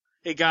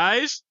Hey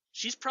guys,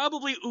 she's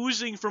probably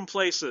oozing from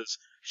places.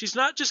 She's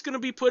not just going to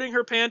be putting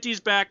her panties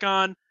back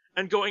on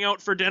and going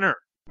out for dinner.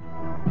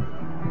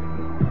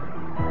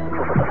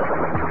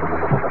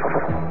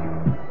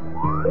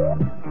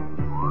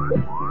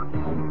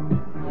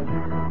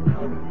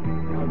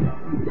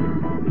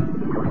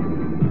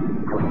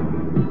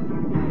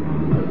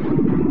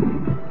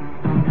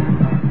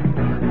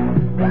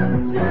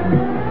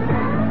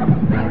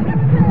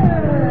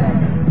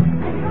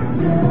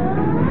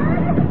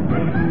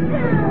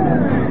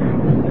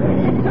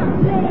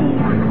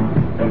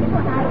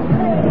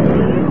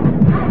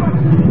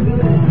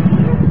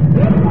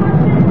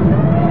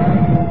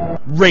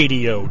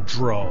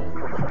 Radiodrome.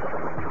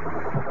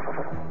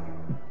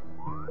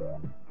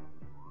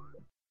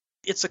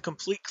 It's a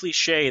complete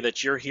cliche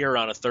that you're here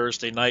on a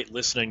Thursday night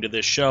listening to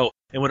this show.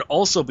 It would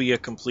also be a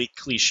complete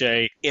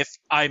cliche if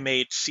I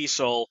made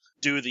Cecil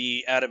do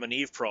the Adam and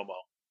Eve promo.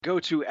 Go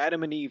to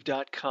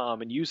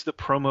adamandeve.com and use the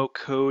promo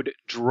code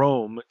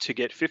DROME to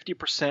get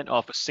 50%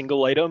 off a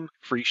single item,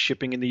 free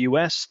shipping in the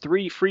US,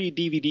 3 free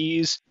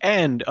DVDs,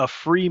 and a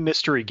free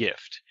mystery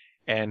gift.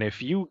 And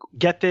if you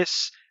get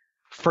this,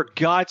 for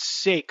God's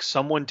sake,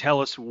 someone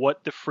tell us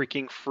what the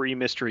freaking free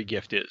mystery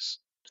gift is.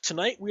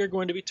 Tonight we are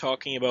going to be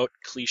talking about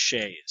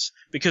cliches,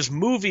 because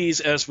movies,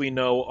 as we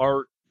know,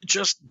 are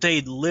just,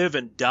 they live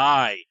and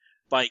die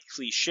by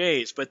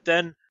cliches, but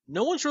then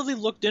no one's really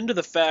looked into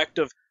the fact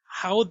of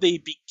how they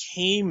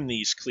became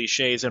these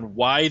cliches and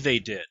why they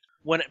did.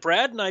 When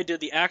Brad and I did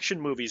the action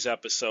movies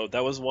episode,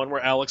 that was one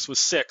where Alex was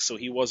sick, so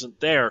he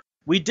wasn't there.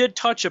 We did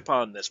touch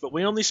upon this, but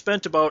we only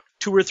spent about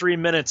 2 or 3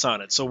 minutes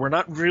on it, so we're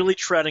not really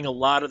treading a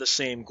lot of the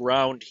same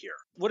ground here.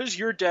 What is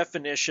your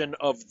definition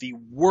of the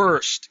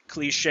worst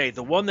cliche,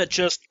 the one that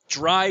just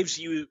drives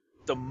you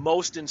the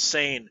most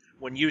insane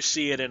when you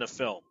see it in a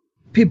film?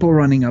 People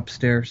running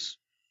upstairs.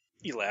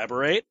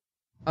 Elaborate.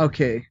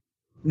 Okay,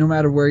 no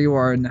matter where you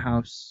are in the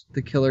house,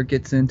 the killer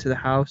gets into the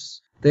house,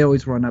 they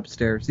always run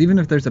upstairs. Even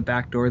if there's a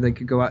back door, they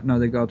could go out. No,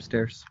 they go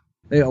upstairs.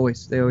 They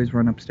always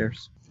run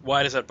upstairs.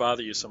 Why does that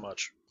bother you so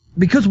much?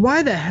 Because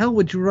why the hell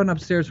would you run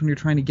upstairs when you're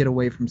trying to get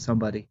away from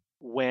somebody?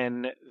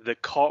 When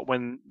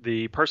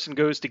the person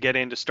goes to get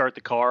in to start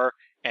the car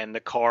and the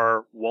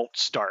car won't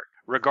start,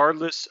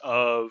 regardless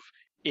of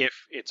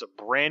if it's a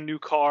brand new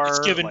car. It's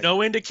given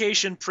no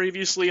indication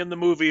previously in the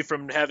movie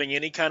from having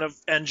any kind of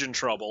engine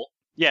trouble.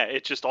 Yeah,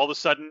 it just all of a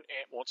sudden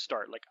it won't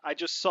start. Like, I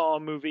just saw a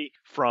movie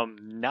from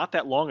not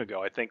that long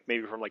ago, I think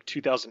maybe from like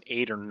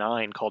 2008 or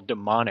 9, called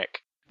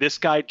Demonic. This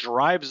guy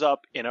drives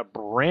up in a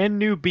brand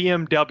new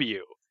BMW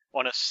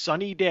on a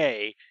sunny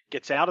day,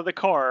 gets out of the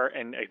car,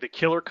 and the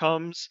killer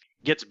comes,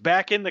 gets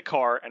back in the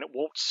car, and it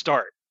won't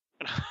start.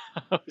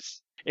 And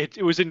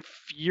it was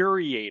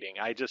infuriating.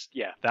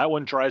 That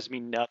one drives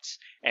me nuts,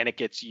 and it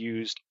gets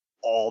used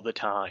all the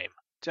time.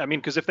 I mean,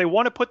 because if they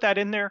want to put that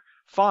in there,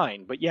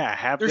 fine, but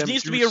yeah, there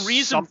needs to be a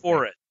reason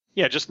for it.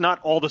 Yeah, just not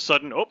all of a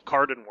sudden,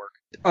 car didn't work.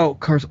 Oh,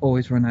 cars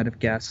always run out of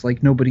gas.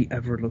 Like, nobody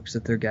ever looks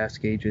at their gas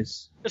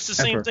gauges. It's the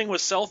same thing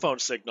with cell phone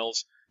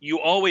signals. You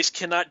always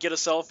cannot get a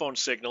cell phone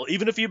signal.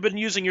 Even if you've been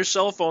using your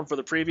cell phone for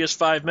the previous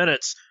 5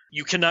 minutes,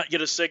 you cannot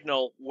get a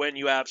signal when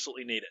you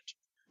absolutely need it.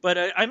 But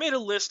I made a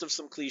list of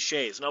some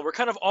cliches. Now, we're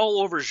kind of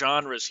all over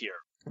genres here.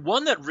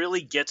 One that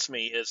really gets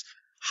me is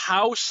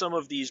how some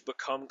of these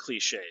become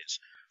cliches.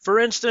 For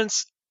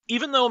instance,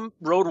 even though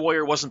Road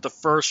Warrior wasn't the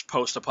first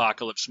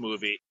post-apocalypse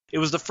movie, it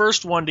was the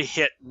first one to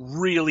hit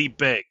really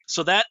big.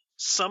 So that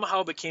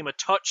somehow became a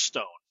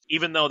touchstone,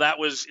 even though that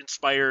was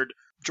inspired,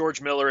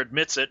 George Miller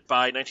admits it,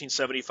 by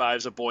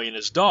 1975's A Boy and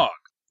His Dog.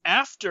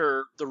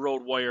 After The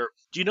Road Warrior,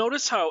 do you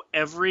notice how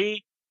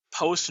every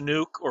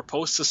post-nuke or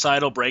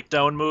post-societal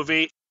breakdown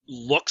movie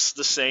looks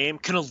the same?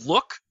 Can a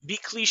look be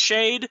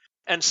cliched?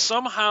 And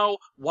somehow,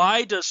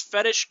 why does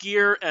fetish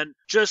gear and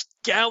just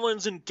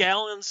gallons and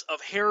gallons of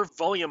hair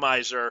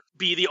volumizer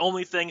be the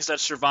only things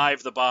that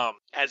survive the bomb?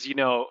 As you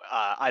know,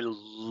 I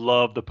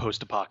love the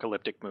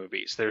post-apocalyptic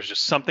movies. There's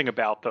just something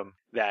about them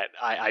that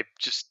I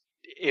just,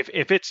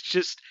 if it's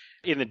just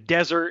in the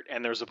desert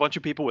and there's a bunch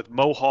of people with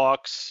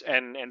mohawks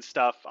and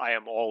stuff, I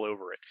am all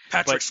over it.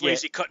 Patrick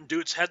Swayze cutting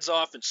dudes' heads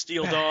off in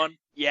Steel Dawn.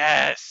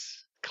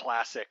 Yes,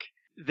 classic.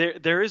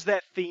 There is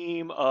that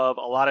theme of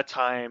a lot of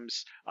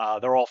times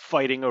they're all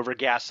fighting over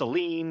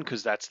gasoline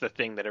because that's the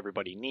thing that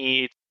everybody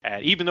needs.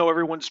 And even though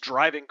everyone's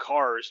driving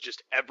cars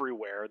just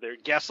everywhere, their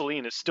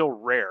gasoline is still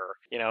rare,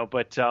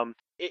 But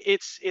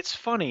it's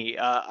funny.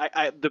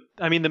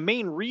 The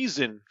main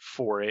reason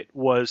for it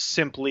was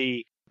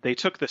simply they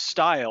took the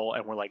style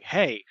and were like,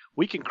 hey,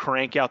 we can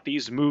crank out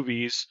these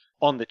movies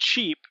on the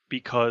cheap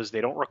because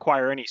they don't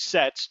require any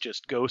sets.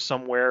 Just go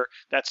somewhere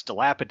that's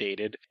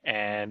dilapidated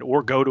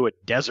or go to a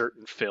desert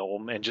and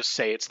film and just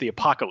say it's the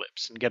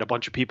apocalypse and get a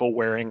bunch of people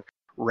wearing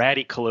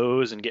ratty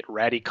clothes and get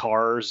ratty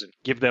cars and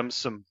give them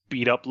some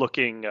beat up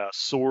looking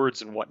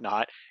swords and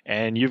whatnot.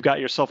 And you've got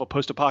yourself a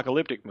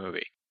post-apocalyptic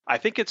movie. I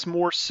think it's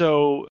more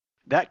so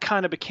that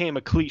kind of became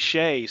a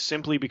cliche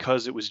simply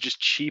because it was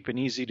just cheap and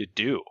easy to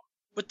do.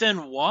 But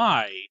then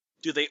why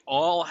do they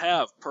all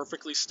have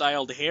perfectly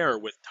styled hair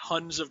with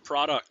tons of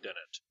product in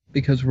it?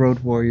 Because Road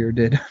Warrior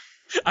did.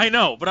 I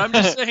know, but I'm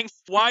just saying,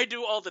 why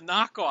do all the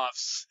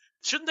knockoffs?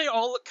 Shouldn't they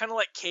all look kind of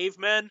like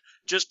cavemen,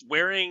 just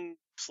wearing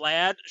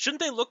plaid?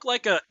 Shouldn't they look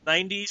like a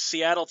 90s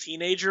Seattle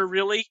teenager,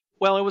 really?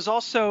 Well, it was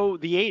also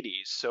the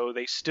 80s, so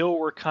they still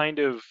were kind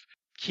of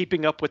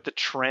keeping up with the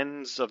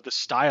trends of the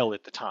style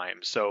at the time.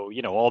 So,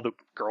 all the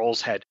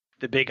girls had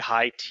the big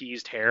high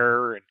teased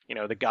hair, and,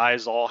 the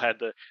guys all had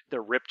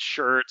the ripped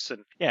shirts,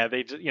 and yeah,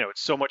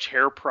 it's so much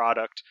hair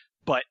product,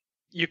 but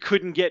you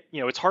couldn't get,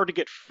 it's hard to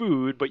get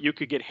food, but you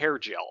could get hair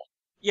gel.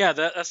 Yeah,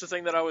 that's the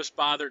thing that always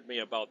bothered me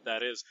about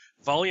that is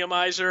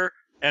Volumizer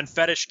and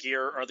Fetish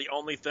Gear are the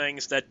only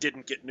things that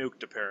didn't get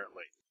nuked,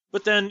 apparently.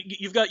 But then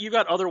you've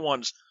got other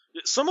ones.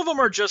 Some of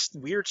them are just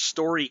weird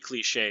story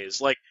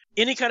cliches, like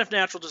any kind of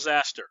natural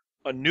disaster.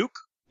 A nuke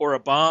or a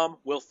bomb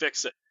will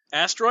fix it.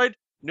 Asteroid?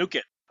 Nuke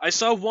it. I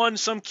saw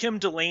some Kim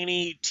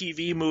Delaney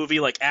TV movie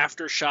like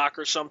Aftershock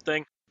or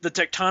something. The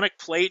tectonic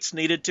plates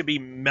needed to be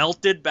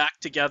melted back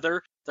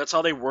together. That's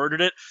how they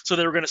worded it. So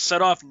they were going to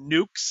set off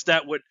nukes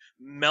that would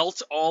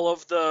melt all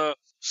of the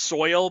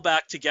soil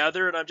back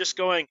together. And I'm just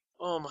going,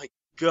 oh my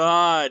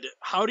God,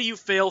 how do you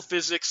fail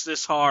physics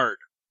this hard?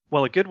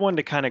 Well, a good one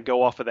to kind of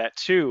go off of that,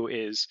 too,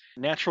 is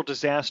natural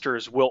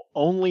disasters will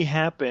only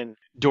happen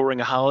during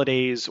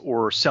holidays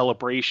or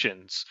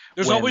celebrations.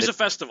 There's always a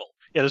festival.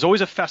 Yeah, there's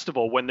always a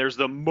festival when there's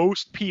the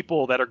most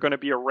people that are going to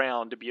be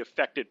around to be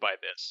affected by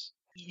this.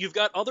 You've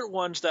got other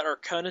ones that are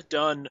kind of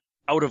done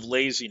out of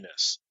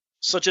laziness.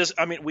 Such as,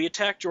 we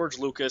attack George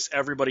Lucas,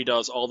 everybody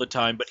does all the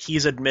time, but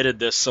he's admitted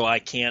this, so I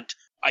can't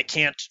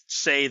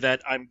say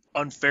that I'm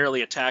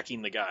unfairly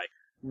attacking the guy.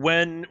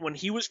 When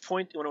it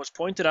was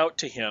pointed out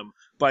to him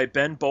by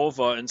Ben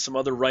Bova and some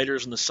other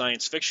writers in the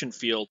science fiction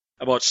field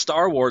about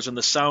Star Wars and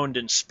the sound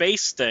in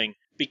space thing,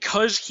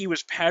 because he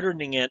was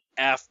patterning it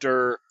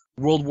after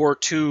World War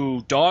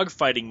II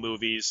dogfighting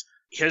movies,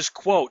 his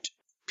quote,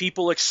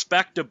 "People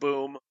expect a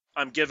boom,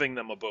 I'm giving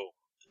them a boom."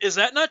 Is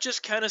that not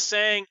just kind of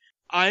saying,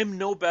 I'm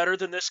no better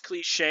than this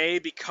cliche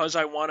because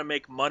I want to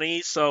make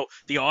money, so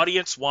the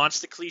audience wants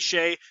the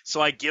cliche,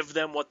 so I give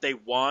them what they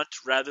want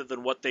rather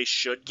than what they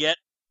should get?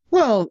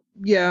 Well,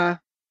 yeah,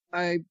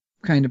 I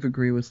kind of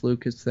agree with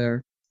Lucas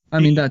there. I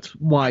mean, that's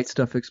why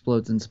stuff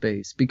explodes in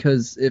space,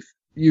 because if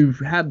you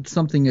had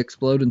something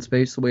explode in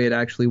space the way it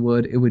actually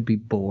would, it would be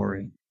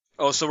boring.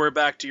 Oh, so we're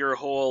back to your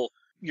whole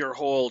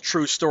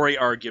true story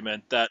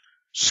argument that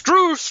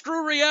screw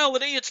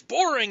reality, it's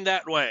boring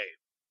that way.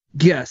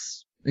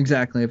 Yes,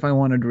 exactly. If I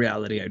wanted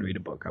reality, I'd read a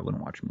book. I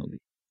wouldn't watch a movie.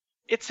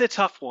 It's a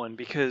tough one,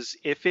 because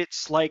if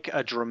it's like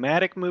a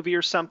dramatic movie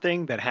or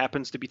something that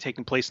happens to be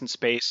taking place in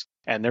space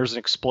and there's an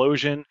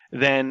explosion,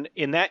 then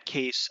in that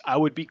case, I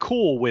would be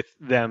cool with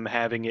them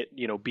having it,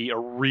 be a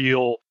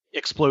real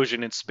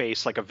explosion in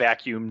space, like a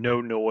vacuum,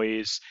 no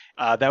noise.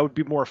 That would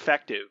be more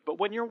effective. But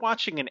when you're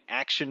watching an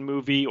action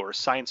movie or a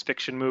science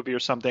fiction movie or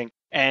something,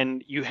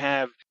 and you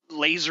have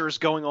lasers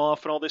going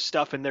off and all this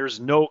stuff, and there's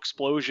no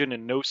explosion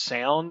and no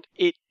sound,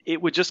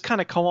 it would just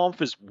kind of come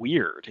off as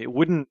weird. It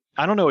wouldn't,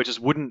 I don't know, it just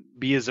wouldn't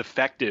be as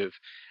effective.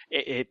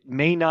 It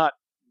may not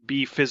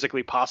be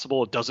physically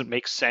possible, it doesn't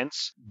make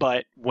sense,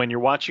 but when you're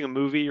watching a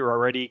movie, you're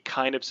already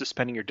kind of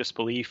suspending your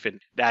disbelief in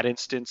that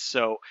instance.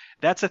 So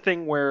that's a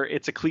thing where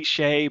it's a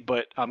cliche,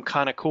 but I'm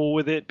kind of cool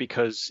with it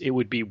because it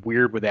would be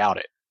weird without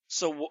it.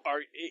 So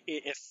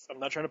if I'm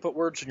not trying to put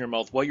words in your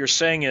mouth, what you're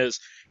saying is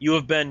you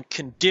have been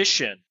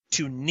conditioned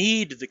to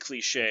need the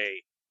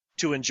cliche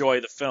to enjoy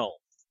the film.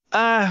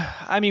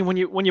 I mean, when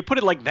you put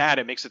it like that,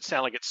 it makes it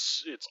sound like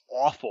it's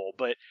awful.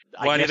 But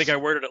why do you think I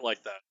worded it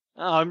like that?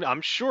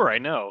 I'm sure I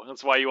know.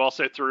 That's why you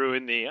also threw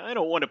in the I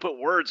don't want to put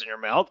words in your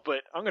mouth,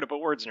 but I'm going to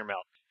put words in your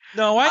mouth.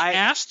 No, I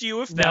asked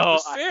you if that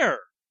was fair.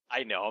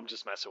 I know. I'm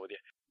just messing with you.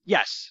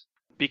 Yes,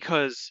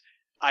 because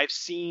I've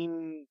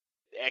seen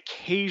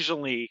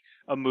occasionally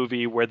a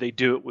movie where they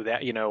do it with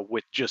that,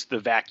 with just the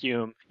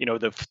vacuum,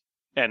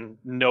 and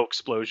no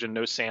explosion,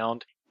 no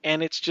sound,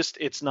 and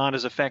it's not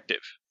as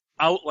effective.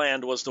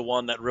 Outland was the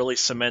one that really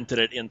cemented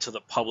it into the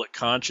public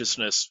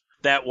consciousness.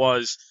 That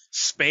was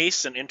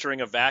space and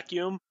entering a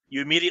vacuum.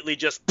 You immediately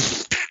just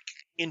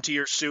into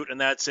your suit,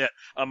 and that's it.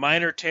 A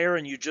minor tear,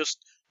 and you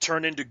just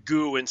turn into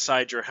goo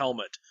inside your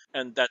helmet.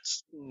 And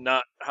that's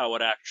not how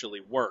it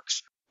actually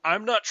works.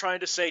 I'm not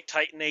trying to say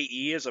Titan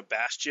AE is a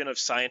bastion of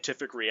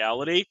scientific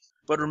reality,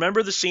 but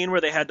remember the scene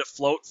where they had to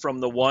float from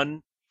the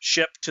one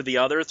ship to the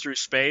other through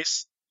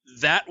space?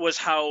 That was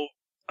how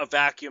a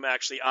vacuum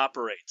actually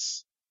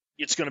operates.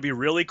 It's going to be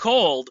really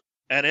cold,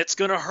 and it's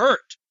going to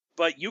hurt,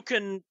 but you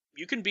can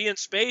be in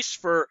space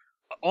for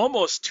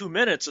almost 2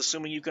 minutes,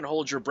 assuming you can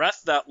hold your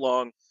breath that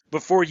long,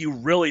 before you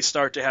really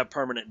start to have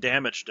permanent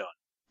damage done.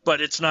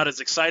 But it's not as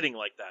exciting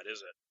like that, is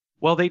it?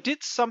 Well, they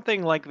did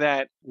something like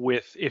that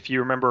with, if you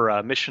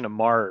remember, Mission to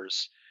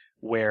Mars,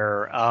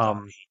 where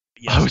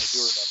yes,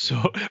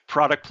 so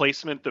product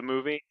placement, the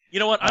movie. You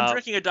know what? I'm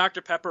drinking a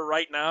Dr. Pepper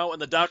right now,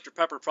 and the Dr.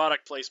 Pepper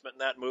product placement in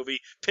that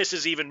movie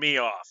pisses even me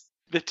off.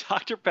 The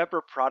Dr.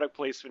 Pepper product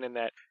placement in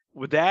that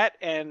With that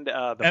and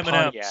the M&Ms.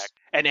 Pontiac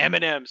and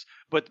M&Ms,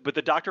 but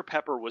the Dr.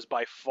 Pepper was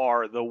by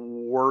far the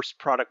worst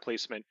product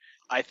placement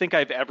I think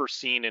I've ever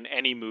seen in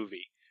any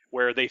movie.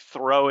 Where they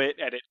throw it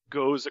and it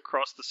goes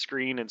across the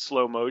screen in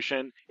slow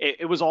motion.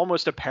 It was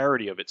almost a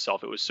parody of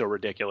itself. It was so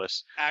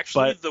ridiculous.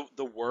 Actually, But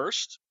the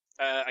worst.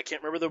 I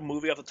can't remember the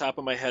movie off the top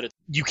of my head.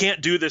 You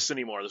can't do this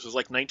anymore. This was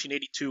like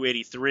 1982,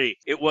 83.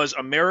 It was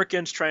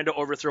Americans trying to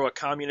overthrow a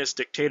communist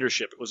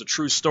dictatorship. It was a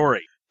true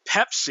story.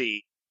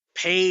 Pepsi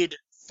paid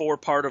for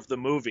part of the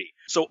movie.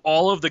 So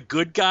all of the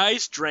good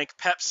guys drank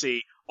Pepsi.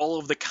 All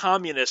of the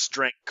communists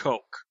drank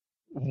Coke.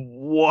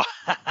 wow.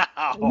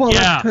 Well, Yeah.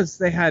 that's because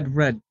they had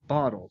red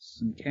bottles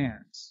and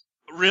cans.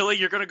 Really?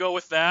 You're going to go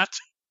with that?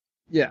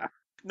 Yeah.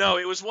 No,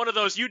 it was one of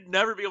those, you'd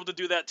never be able to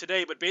do that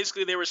today, but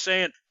basically they were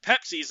saying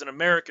Pepsi's an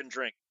American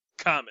drink,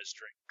 communists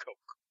drink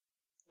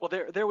Coke.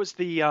 Well, there was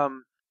the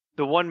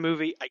one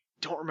movie, I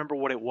don't remember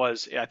what it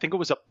was. I think it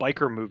was a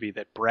biker movie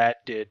that Brad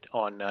did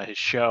on his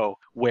show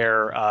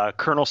where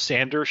Colonel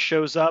Sanders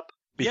shows up.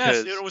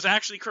 Yes, Because it was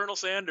actually Colonel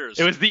Sanders.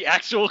 it was the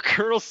actual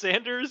Colonel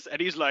Sanders, and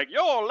he's like,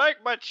 "Yo, like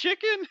my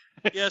chicken?"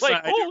 It's Yes, like,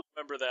 I do oh.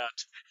 remember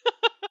that.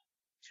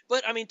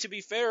 But, I mean, to be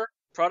fair,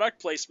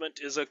 product placement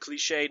is a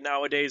cliche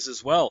nowadays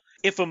as well.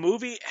 If a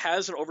movie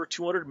has an over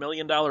 $200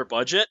 million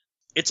budget,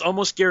 it's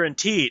almost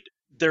guaranteed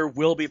there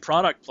will be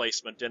product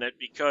placement in it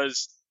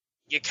because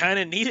you kind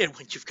of need it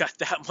when you've got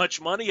that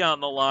much money on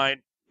the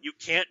line. You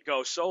can't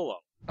go solo.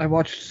 I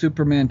watched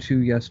Superman 2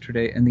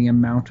 yesterday, and the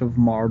amount of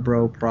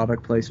Marlboro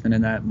product placement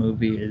in that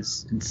movie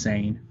is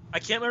insane. I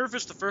can't remember if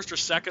it's the first or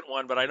second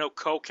one, but I know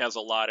Coke has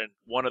a lot in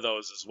one of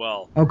those as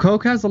well. Oh,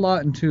 Coke has a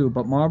lot in 2,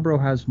 but Marlboro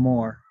has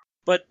more.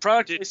 But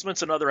product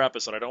placement's another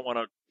episode. I don't want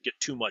to get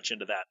too much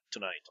into that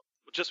tonight.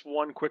 Just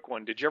one quick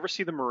one. Did you ever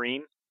see The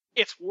Marine?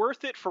 It's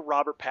worth it for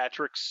Robert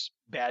Patrick's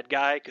bad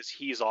guy because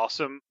he's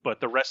awesome, but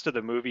the rest of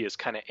the movie is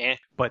kind of eh.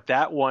 But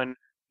that one,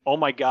 oh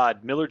my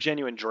God, Miller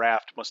Genuine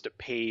Draft must have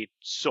paid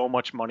so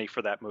much money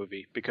for that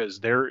movie because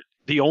they're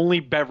the only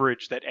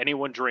beverage that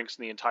anyone drinks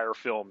in the entire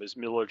film is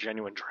Miller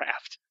Genuine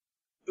Draft.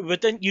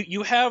 But then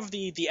you have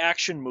the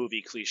action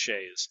movie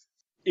cliches.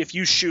 If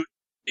you shoot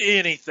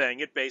anything,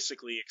 it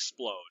basically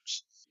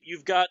explodes.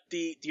 You've got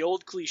the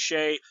old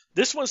cliche.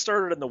 This one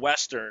started in the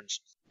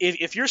Westerns.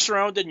 If you're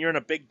surrounded and you're in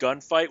a big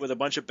gunfight with a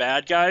bunch of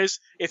bad guys,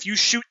 if you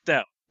shoot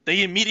them,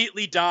 they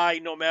immediately die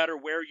no matter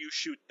where you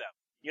shoot them.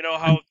 You know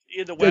how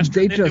in the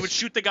Western, they would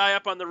shoot the guy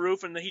up on the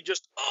roof and then he'd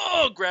just,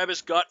 grab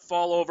his gut,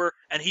 fall over,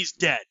 and he's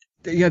dead.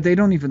 Yeah, they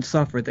don't even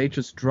suffer. They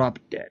just drop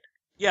dead.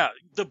 Yeah,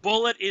 the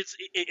bullet is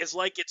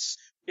like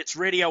it's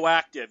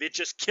radioactive. It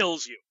just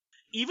kills you.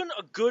 Even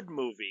a good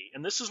movie,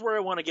 and this is where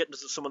I want to get into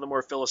some of the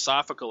more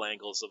philosophical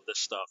angles of this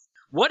stuff.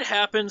 What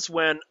happens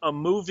when a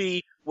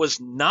movie was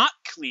not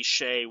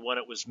cliche when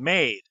it was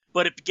made,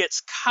 but it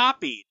gets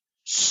copied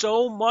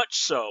so much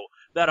so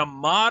that a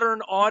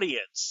modern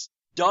audience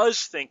does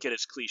think it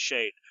is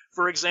cliched?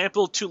 For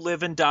example, To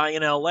Live and Die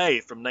in L.A.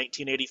 from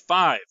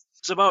 1985.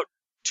 It's about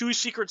two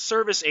Secret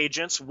Service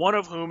agents, one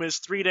of whom is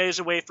 3 days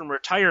away from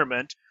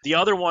retirement. The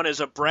other one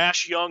is a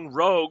brash young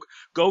rogue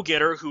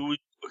go-getter who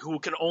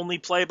can only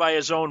play by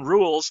his own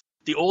rules.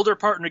 The older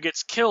partner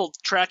gets killed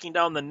tracking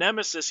down the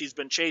nemesis he's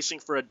been chasing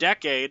for a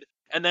decade,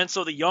 and then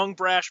so the young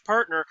brash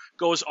partner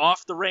goes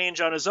off the range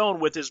on his own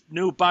with his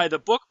new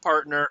by-the-book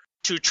partner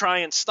to try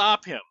and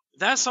stop him.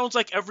 That sounds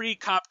like every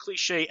cop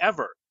cliche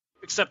ever,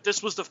 except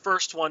this was the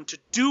first one to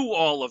do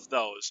all of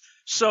those.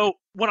 So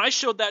when I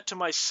showed that to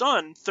my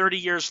son 30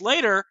 years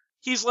later,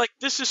 he's like,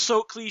 this is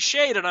so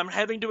cliched, and I'm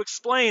having to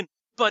explain,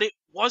 but it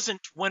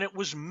wasn't when it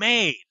was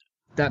made.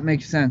 That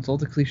makes sense. All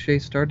the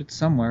cliches started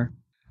somewhere.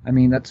 I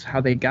mean, that's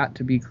how they got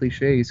to be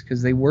cliches,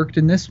 because they worked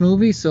in this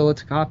movie, so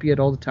let's copy it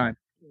all the time.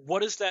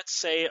 What does that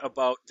say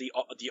about the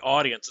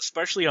audience,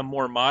 especially a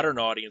more modern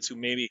audience who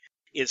maybe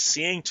is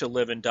seeing To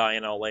Live and Die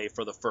in L.A.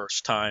 for the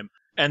first time,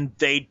 and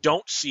they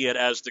don't see it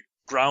as the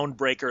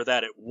groundbreaker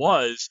that it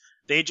was,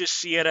 they just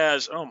see it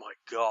as, oh my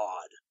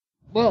God.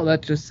 Well,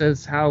 that just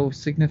says how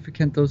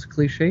significant those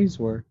cliches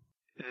were.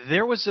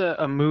 There was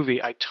a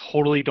movie, I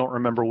totally don't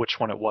remember which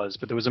one it was,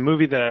 but there was a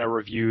movie that I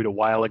reviewed a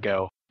while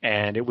ago,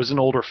 and it was an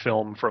older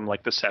film from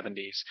like the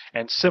 70s.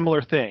 And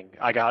similar thing,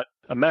 I got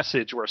a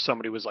message where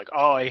somebody was like,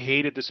 oh, I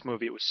hated this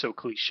movie, it was so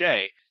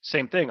cliche.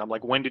 Same thing, I'm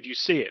like, when did you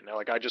see it? And they're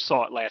like, I just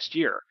saw it last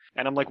year.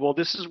 And I'm like, well,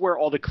 this is where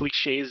all the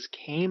cliches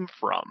came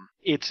from.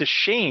 It's a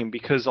shame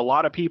because a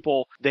lot of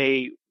people,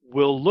 they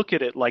will look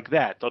at it like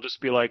that. They'll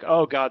just be like,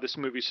 oh God, this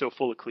movie's so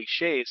full of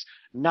cliches,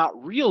 not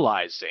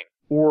realizing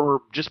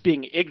or just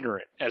being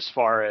ignorant as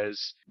far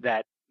as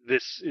that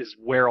this is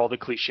where all the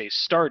cliches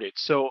started.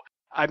 So,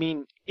 I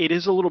mean, it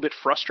is a little bit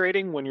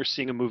frustrating when you're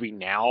seeing a movie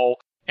now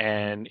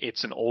and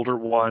it's an older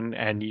one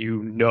and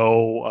you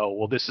know, oh,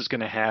 well, this is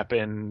going to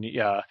happen.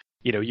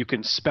 You know, you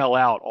can spell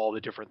out all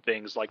the different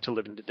things like To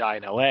Live and to Die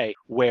in L.A.,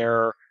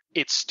 where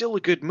it's still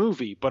a good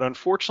movie, but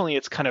unfortunately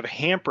it's kind of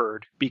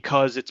hampered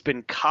because it's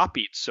been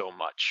copied so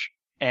much.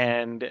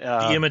 And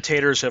the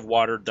imitators have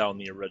watered down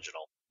the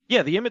original.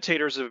 Yeah, the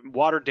imitators have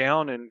watered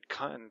down and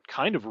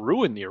kind of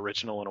ruined the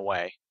original in a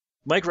way.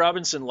 Mike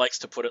Robinson likes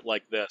to put it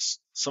like this.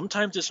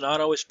 Sometimes it's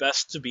not always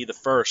best to be the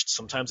first.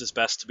 Sometimes it's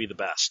best to be the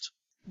best.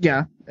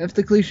 Yeah, if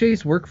the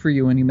cliches work for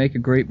you and you make a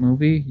great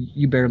movie,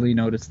 you barely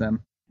notice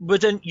them.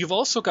 But then you've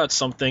also got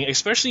something,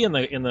 especially in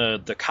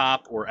the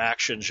cop or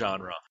action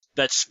genre,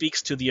 that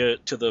speaks to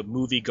the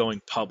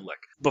movie-going public.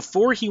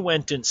 Before he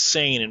went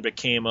insane and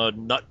became a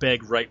nutbag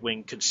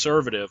right-wing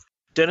conservative,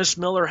 Dennis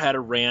Miller had a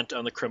rant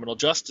on the criminal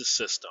justice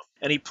system,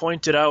 and he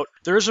pointed out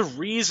there's a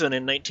reason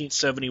in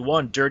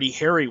 1971 Dirty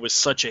Harry was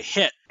such a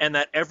hit, and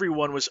that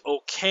everyone was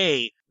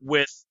okay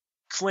with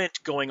Clint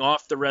going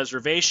off the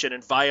reservation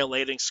and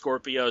violating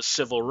Scorpio's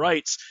civil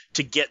rights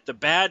to get the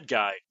bad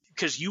guy,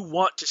 because you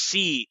want to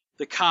see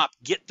the cop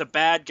get the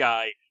bad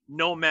guy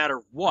no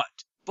matter what.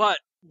 But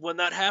when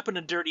that happened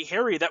in Dirty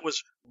Harry, that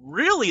was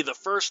really the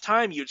first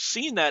time you'd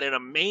seen that in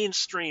a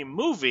mainstream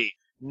movie.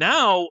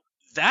 Now,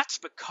 that's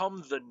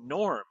become the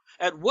norm.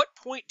 At what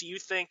point do you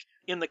think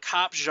in the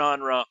cop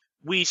genre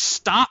we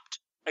stopped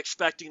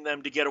expecting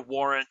them to get a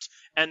warrant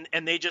and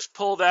they just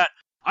pull that,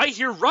 I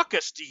hear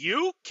ruckus, do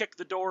you? Kick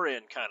the door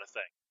in kind of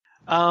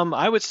thing?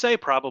 I would say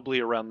probably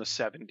around the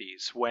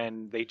 70s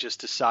when they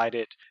just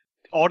decided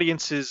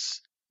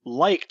audiences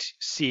liked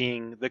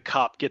seeing the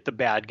cop get the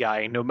bad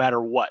guy no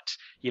matter what,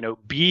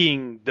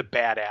 being the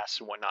badass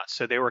and whatnot.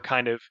 So they were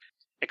kind of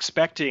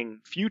expecting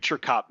future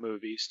cop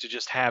movies to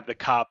just have the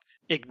cop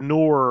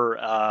ignore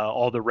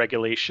all the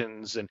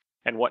regulations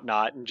and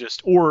whatnot, and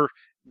or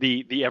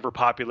the ever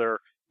popular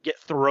get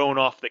thrown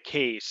off the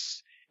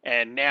case,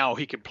 and now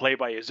he can play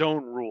by his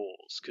own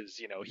rules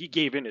because he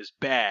gave in his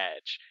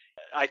badge.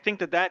 I think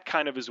that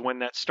kind of is when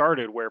that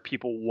started, where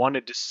people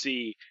wanted to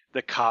see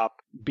the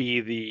cop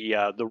be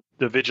the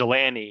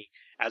vigilante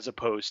as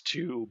opposed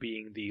to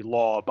being the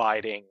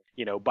law-abiding,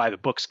 by the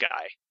books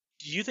guy.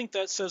 Do you think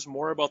that says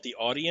more about the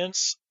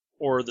audience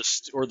or the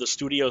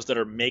studios that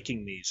are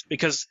making these?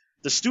 Because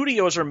the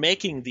studios are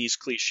making these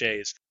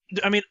cliches.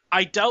 I mean,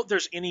 I doubt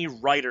there's any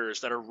writers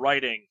that are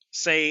writing,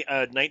 say,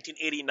 a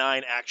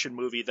 1989 action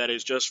movie that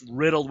is just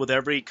riddled with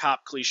every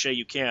cop cliche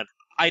you can.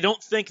 I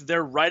don't think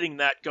they're writing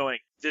that going,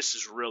 this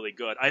is really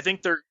good. I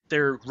think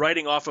they're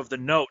writing off of the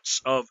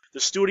notes of the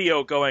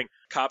studio going,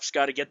 cop's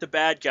got to get the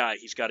bad guy,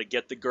 he's got to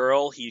get the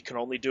girl, he can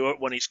only do it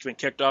when he's been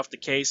kicked off the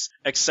case,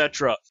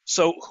 etc.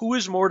 So who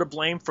is more to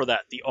blame for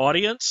that, the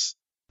audience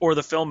or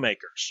the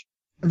filmmakers?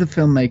 The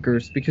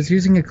filmmakers, because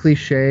using a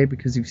cliche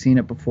because you've seen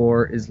it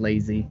before is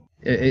lazy.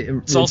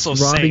 It's also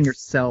robbing safe.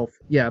 yourself.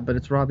 Yeah, but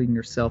it's robbing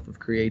yourself of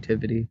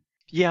creativity.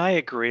 Yeah, I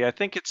agree. I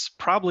think it's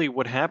probably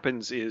what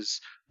happens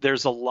is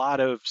there's a lot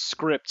of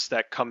scripts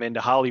that come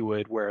into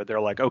Hollywood where they're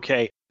like,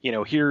 okay,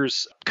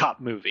 here's a cop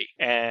movie,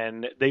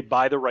 and they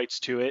buy the rights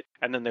to it,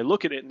 and then they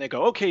look at it and they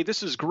go, okay,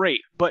 this is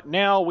great, but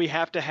now we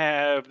have to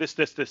have this,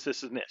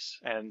 and this.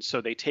 And so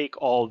they take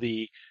all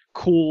the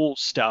cool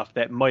stuff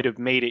that might have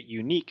made it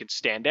unique and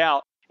stand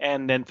out,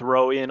 and then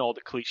throw in all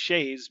the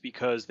cliches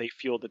because they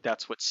feel that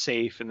that's what's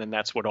safe, and then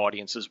that's what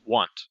audiences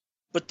want.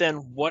 But then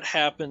what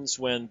happens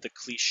when the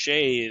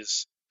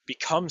cliches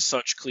become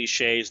such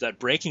cliches that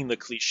breaking the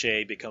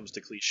cliche becomes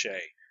the cliche?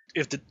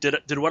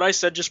 Did what I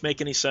said just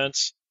make any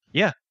sense?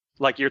 Yeah,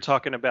 like you're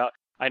talking about,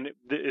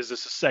 is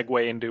this a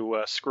segue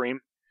into Scream?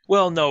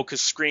 Well, no,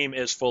 because Scream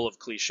is full of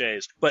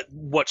cliches. But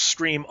what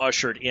Scream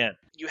ushered in,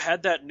 you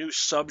had that new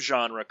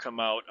subgenre come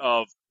out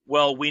of,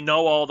 well, we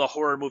know all the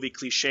horror movie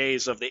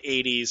cliches of the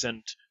 80s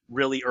and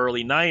really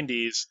early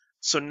 90s,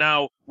 so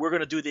now we're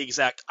going to do the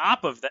exact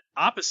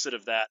opposite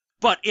of that,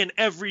 but in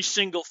every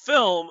single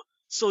film,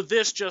 so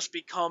this just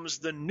becomes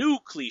the new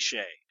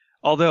cliche.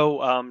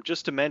 Although,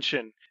 just to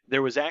mention,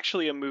 there was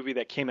actually a movie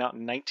that came out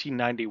in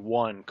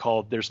 1991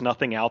 called There's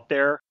Nothing Out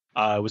There.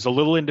 It was a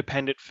little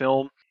independent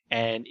film,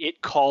 and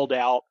it called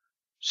out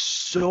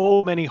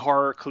so many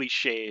horror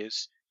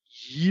cliches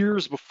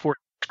years before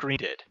Scream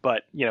did.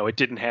 But, it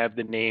didn't have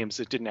the names,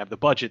 it didn't have the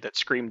budget that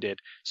Scream did.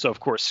 So, of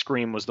course,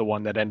 Scream was the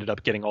one that ended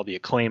up getting all the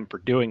acclaim for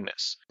doing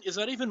this. Is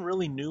that even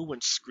really new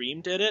when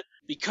Scream did it?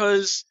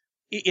 Because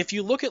if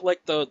you look at,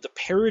 like, the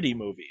parody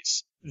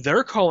movies,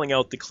 they're calling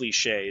out the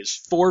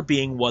cliches for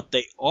being what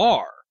they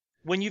are.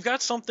 When you've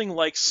got something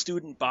like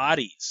Student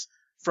Bodies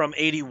from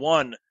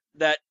 81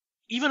 that,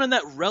 even in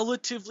that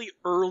relatively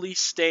early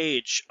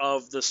stage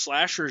of the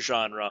slasher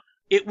genre,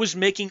 it was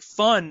making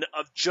fun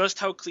of just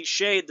how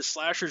cliched the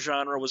slasher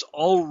genre was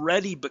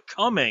already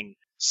becoming.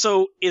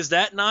 So is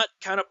that not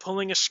kind of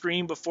pulling a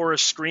Scream before a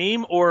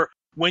Scream? Or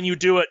when you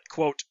do it,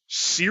 quote,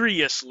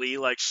 seriously,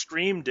 like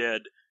Scream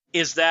did,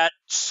 is that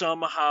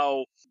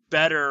somehow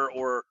better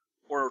or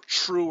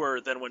truer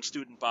than when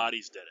Student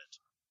Bodies did it?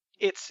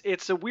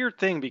 It's a weird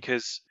thing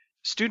because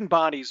Student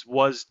Bodies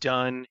was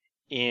done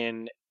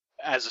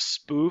as a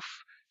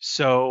spoof,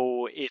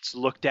 so it's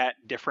looked at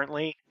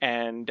differently,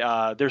 and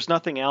There's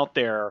Nothing Out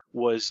There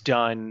was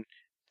done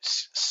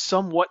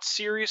somewhat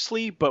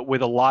seriously, but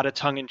with a lot of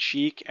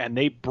tongue-in-cheek, and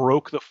they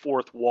broke the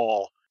fourth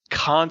wall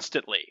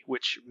constantly,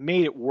 which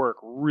made it work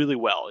really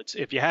well.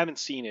 If you haven't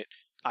seen it,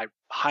 I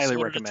highly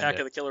recommend Attack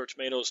it. of the Killer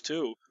Tomatoes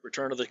 2,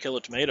 Return of the Killer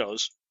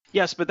Tomatoes.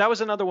 Yes, but that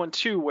was another one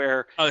too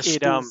where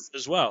Spoof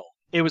as well.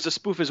 It was a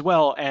spoof as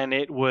well, and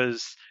it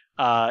was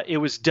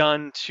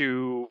done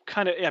to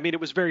kind of, I mean, it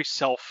was very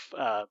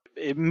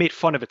it made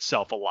fun of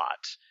itself a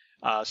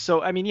lot.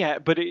 So I mean, yeah,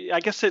 but I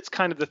guess it's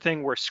kind of the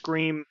thing where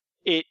Scream,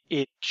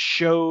 it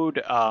showed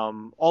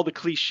all the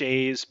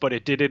cliches, but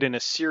it did it in a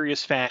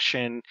serious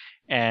fashion.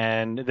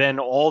 And then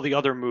all the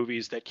other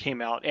movies that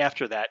came out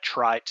after that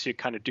tried to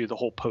kind of do the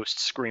whole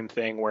post-Scream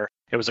thing where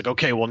it was like,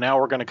 okay, well now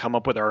we're going to come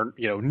up with our,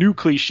 new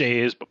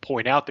cliches, but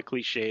point out the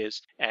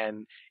cliches.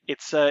 And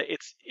it's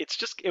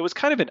just, it was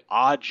kind of an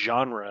odd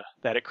genre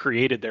that it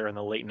created there in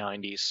the late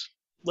 90s.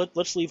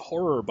 Let's leave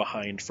horror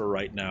behind for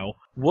right now.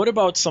 What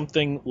about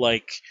something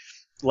like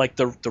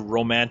the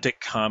romantic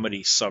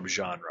comedy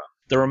subgenre?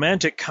 The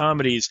romantic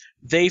comedies,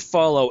 they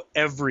follow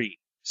every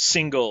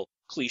single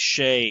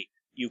cliche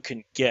you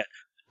can get.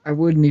 I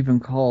wouldn't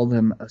even call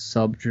them a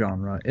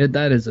subgenre.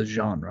 That is a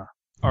genre.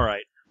 All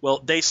right.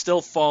 Well, they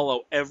still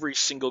follow every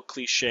single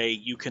cliche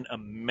you can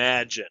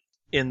imagine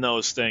in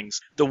those things.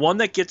 The one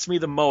that gets me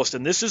the most,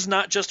 and this is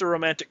not just a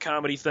romantic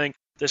comedy thing,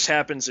 this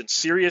happens in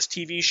serious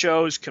TV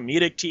shows,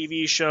 comedic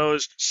TV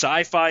shows,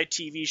 sci-fi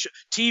TV shows.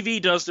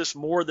 TV does this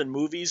more than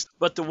movies,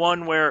 but the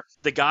one where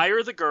the guy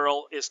or the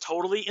girl is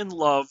totally in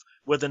love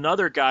with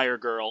another guy or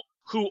girl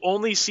who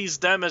only sees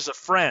them as a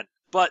friend,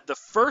 but the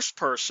first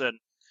person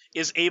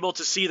is able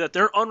to see that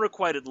their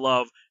unrequited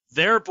love,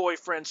 their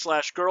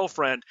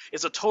boyfriend/girlfriend,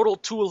 is a total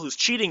tool who's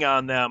cheating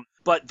on them,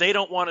 but they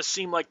don't want to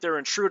seem like they're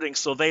intruding,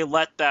 so they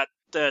let that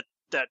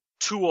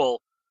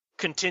tool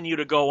continue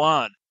to go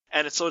on.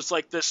 And so it's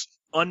like this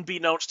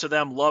unbeknownst to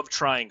them love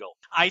triangle.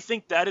 I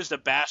think that is the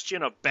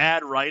bastion of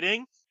bad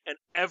writing, and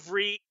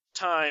every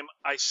time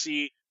I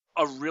see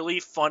a really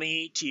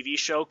funny TV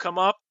show come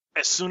up,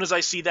 as soon as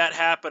I see that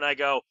happen, I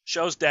go,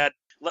 show's dead.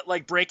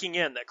 Like Breaking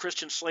In, that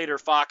Christian Slater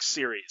Fox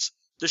series.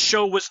 The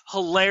show was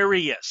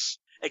hilarious,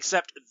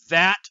 except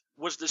that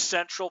was the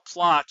central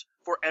plot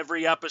for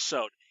every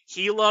episode.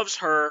 He loves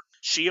her.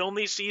 She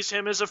only sees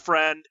him as a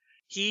friend.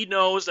 He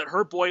knows that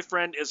her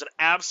boyfriend is an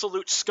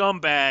absolute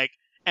scumbag,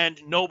 and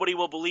nobody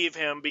will believe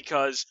him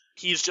because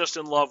he's just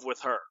in love with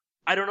her.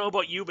 I don't know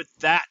about you, but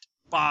that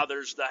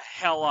bothers the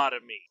hell out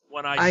of me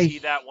when I see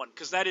that one,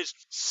 because that is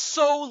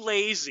so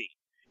lazy.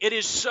 It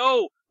is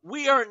so...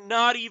 We are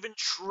not even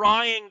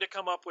trying to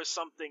come up with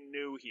something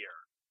new here.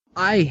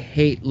 I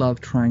hate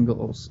love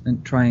triangles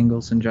in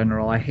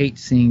general. I hate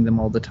seeing them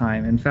all the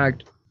time. In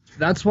fact,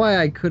 that's why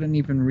I couldn't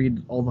even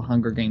read all the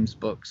Hunger Games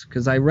books,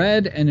 because I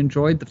read and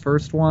enjoyed the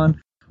first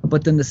one,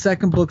 but then the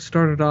second book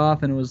started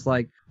off and it was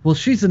like, well,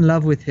 she's in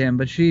love with him,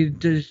 but she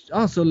just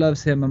also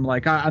loves him. I'm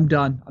like, I'm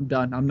done.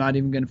 I'm not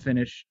even going to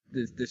finish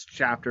this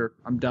chapter.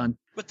 I'm done.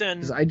 But then...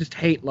 'Cause I just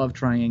hate love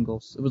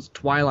triangles. It was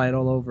Twilight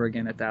all over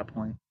again at that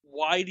point.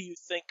 Why do you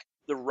think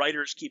the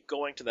writers keep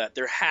going to that?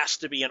 There has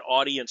to be an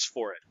audience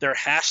for it. There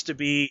has to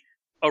be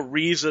a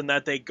reason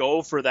that they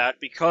go for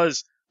that,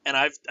 because, and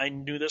I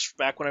knew this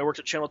back when I worked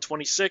at Channel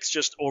 26,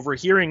 just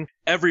overhearing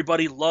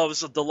everybody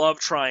loves the love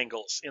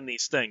triangles in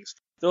these things.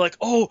 They're like,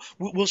 oh,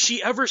 will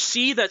she ever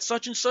see that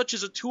such and such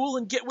is a tool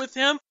and get with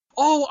him?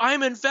 Oh,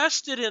 I'm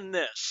invested in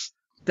this.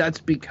 That's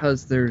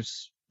because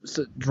there's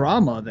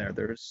drama there.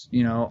 There's,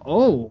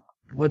 oh,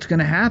 what's going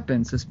to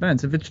happen?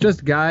 Suspense. If it's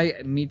just guy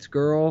meets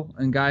girl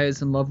and guy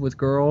is in love with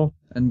girl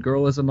and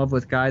girl is in love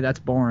with guy, that's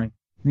boring.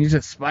 You need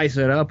to spice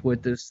it up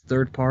with this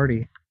third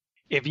party.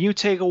 If you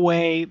take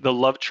away the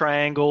love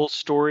triangle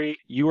story,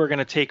 you are going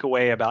to take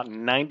away about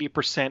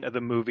 90% of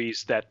the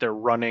movies that they're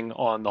running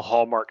on the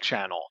Hallmark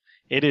Channel.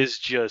 It is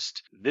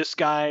just this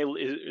guy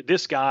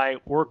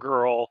or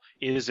girl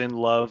is in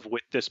love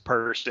with this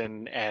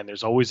person, and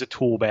there's always a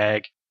tool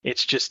bag.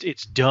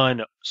 It's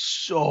done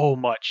so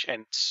much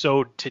and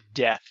so to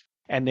death.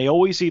 And they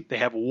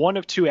have one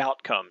of two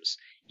outcomes.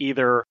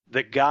 Either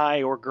the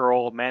guy or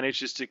girl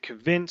manages to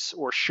convince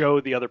or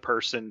show the other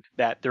person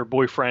that their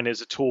boyfriend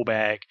is a tool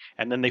bag,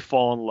 and then they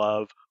fall in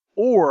love,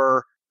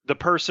 or the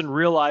person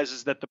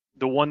realizes that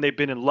the one they've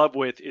been in love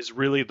with is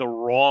really the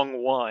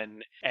wrong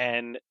one,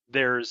 and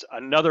there's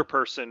another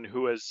person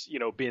who has,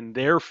 been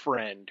their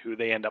friend who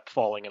they end up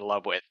falling in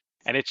love with.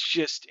 And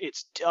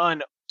it's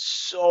done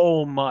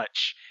so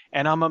much.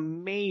 And I'm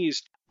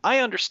amazed. I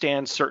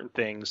understand certain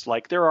things,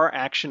 like there are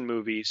action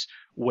movies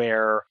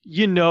where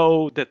you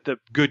know that the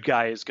good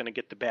guy is going to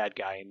get the bad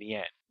guy in the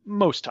end,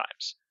 most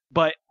times.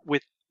 But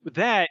with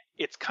that,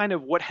 it's kind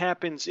of what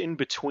happens in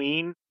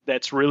between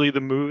that's really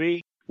the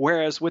movie.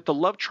 Whereas with the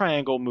love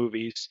triangle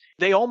movies,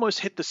 they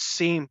almost hit the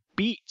same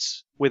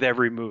beats with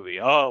every movie.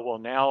 Oh, well,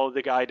 now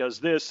the guy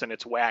does this and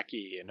it's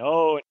wacky. And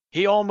oh,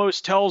 he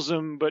almost tells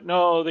him, but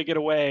no, they get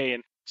away.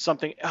 And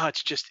something,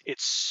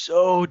 it's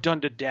so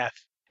done to death.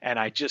 And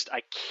I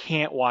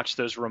can't watch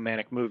those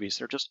romantic movies.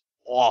 They're just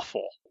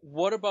awful.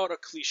 What about a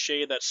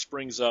cliche that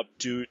springs up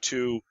due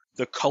to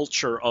the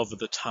culture of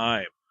the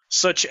time?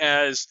 Such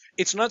as,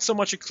 it's not so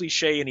much a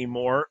cliche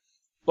anymore,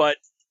 but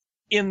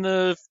in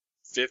the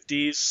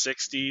 50s,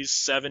 60s,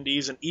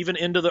 70s, and even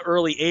into the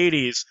early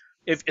 80s,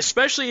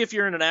 especially if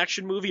you're in an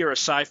action movie or a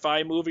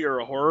sci-fi movie or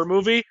a horror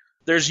movie,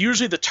 there's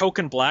usually the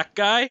token black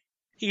guy.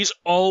 he's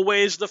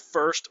always the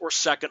first or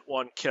second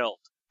one killed.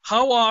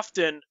 How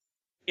often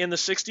in the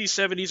 60s,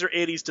 70s, or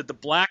 80s did the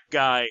black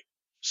guy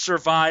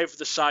survive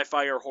the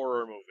sci-fi or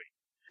horror movie?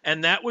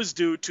 And that was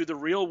due to the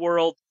real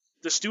world.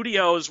 The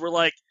studios were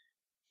like,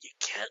 you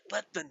can't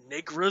let the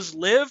nigras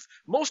live.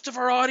 Most of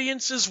our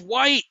audience is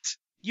white.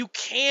 You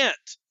can't.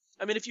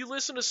 I mean, if you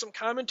listen to some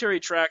commentary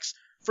tracks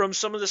from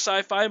some of the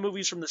sci-fi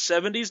movies from the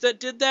 70s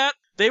that did that,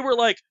 they were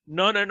like,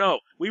 no.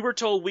 We were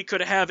told we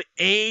could have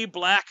a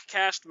black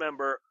cast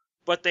member,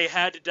 but they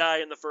had to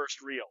die in the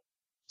first reel.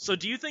 So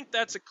do you think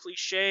that's a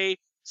cliche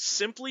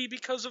simply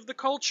because of the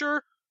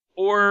culture,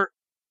 or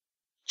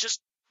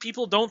just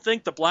people don't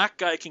think the black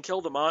guy can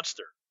kill the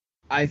monster?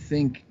 I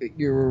think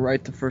you were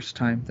right the first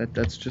time.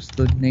 That's just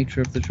the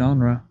nature of the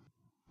genre.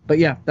 But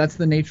yeah, that's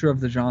the nature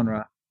of the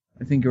genre.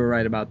 I think you were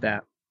right about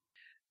that.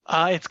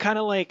 It's kind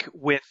of like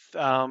with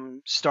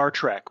Star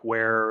Trek,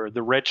 where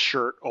the red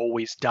shirt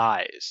always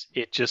dies.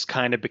 It just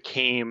kind of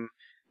became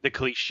the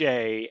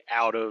cliche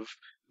out of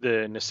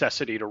the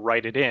necessity to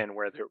write it in,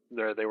 where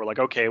they were like,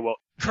 okay, well,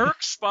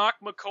 Kirk, Spock,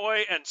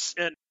 McCoy,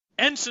 and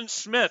Ensign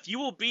Smith, you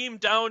will beam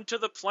down to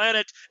the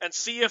planet and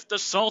see if the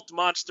salt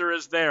monster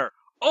is there.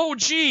 Oh,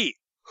 gee,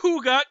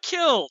 who got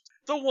killed?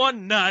 The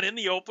one not in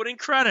the opening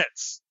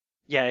credits.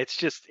 Yeah, it's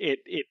just, it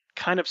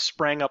kind of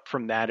sprang up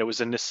from that. It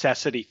was a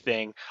necessity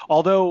thing.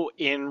 Although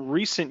in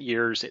recent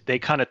years, they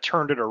kind of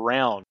turned it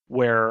around,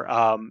 where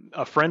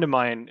a friend of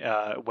mine,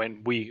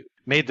 when we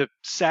made the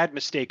sad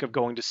mistake of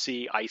going to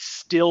see I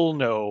Still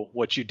Know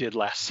What You Did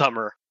Last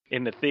Summer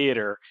in the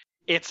theater,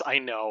 I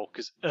know,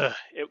 because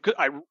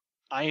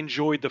I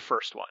enjoyed the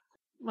first one.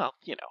 Well,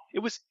 it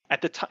was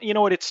at the time, you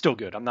know what, it's still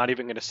good. I'm not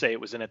even going to say it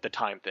was an at the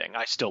time thing.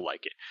 I still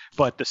like it.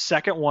 But the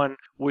second one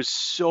was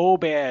so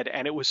bad,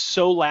 and it was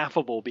so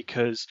laughable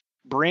because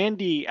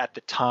Brandy at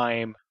the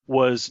time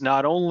was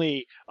not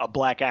only a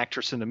black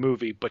actress in the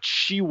movie, but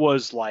she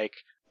was like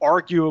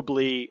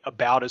arguably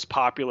about as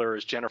popular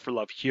as Jennifer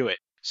Love Hewitt.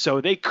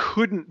 So they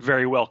couldn't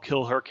very well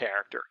kill her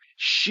character.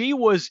 She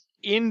was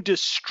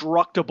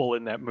indestructible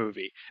in that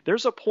movie.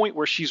 There's a point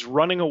where she's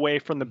running away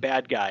from the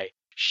bad guy.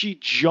 She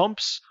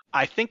jumps,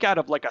 I think, out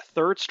of like a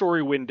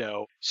third-story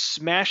window,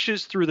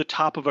 smashes through the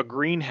top of a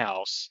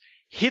greenhouse,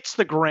 hits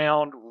the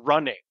ground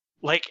running,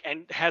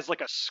 and has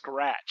like a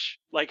scratch.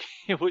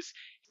 It was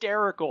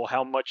hysterical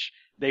how much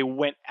they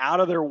went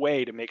out of their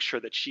way to make sure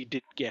that she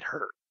didn't get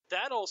hurt.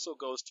 That also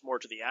goes more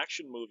to the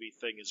action movie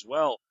thing as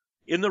well.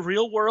 In the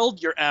real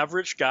world, your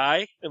average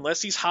guy,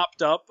 unless he's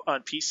hopped up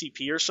on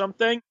PCP or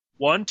something,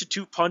 1 to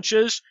 2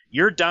 punches,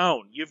 you're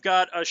down. You've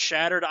got a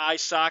shattered eye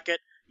socket.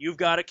 You've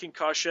got a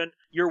concussion.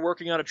 You're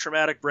working on a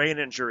traumatic brain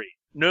injury.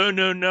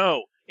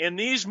 No. In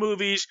these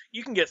movies,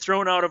 you can get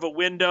thrown out of a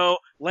window,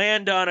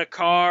 land on a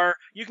car,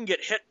 you can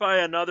get hit by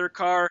another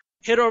car,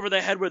 hit over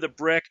the head with a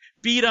brick,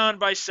 beat on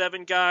by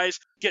 7 guys,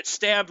 get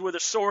stabbed with a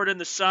sword in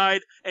the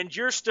side, and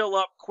you're still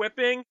up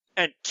quipping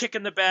and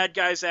kicking the bad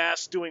guy's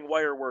ass doing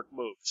wirework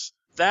moves.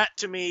 That,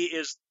 to me,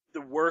 is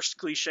the worst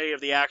cliche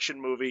of the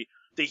action movie.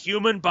 The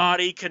human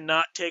body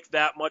cannot take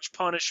that much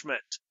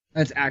punishment.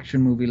 That's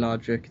action movie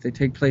logic. They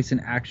take place in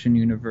action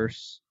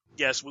universe.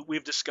 Yes,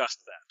 we've discussed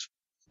that.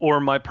 Or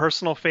my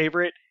personal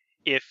favorite,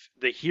 if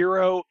the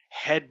hero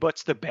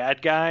headbutts the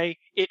bad guy,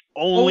 it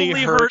only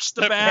hurts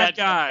the bad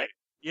guy.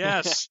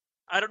 Yes.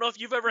 I don't know if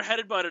you've ever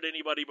headbutted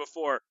anybody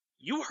before.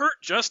 You hurt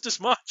just as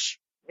much.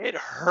 It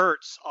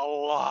hurts a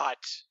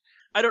lot.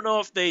 I don't know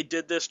if they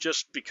did this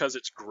just because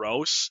it's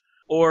gross,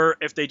 or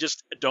if they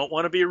just don't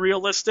want to be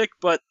realistic,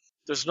 but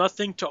there's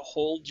nothing to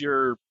hold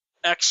your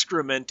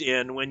excrement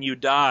in when you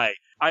die.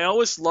 I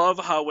always love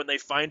how when they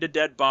find a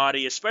dead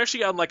body,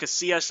 especially on like a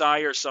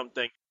CSI or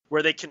something,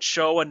 where they can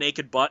show a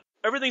naked butt,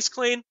 everything's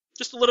clean,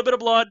 just a little bit of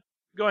blood,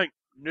 going,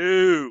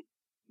 no.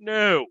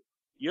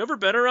 You ever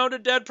been around a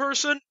dead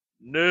person?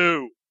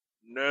 No.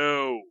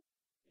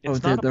 It's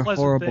they're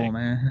horrible, thing.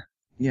 Man.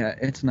 Yeah,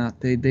 it's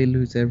not. They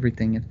lose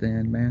everything at the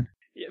end, man.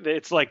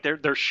 It's like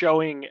they're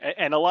showing,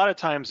 and a lot of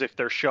times if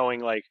they're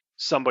showing like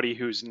somebody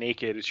who's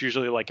naked, it's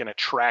usually like an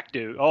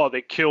attractive,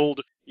 they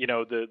killed,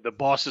 the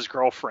boss's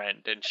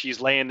girlfriend, and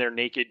she's laying there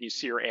naked and you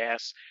see her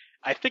ass.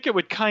 I think it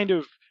would kind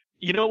of,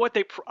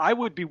 I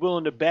would be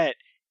willing to bet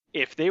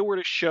if they were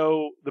to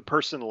show the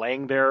person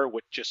laying there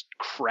with just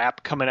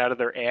crap coming out of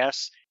their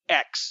ass,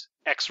 X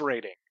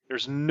rating.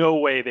 There's no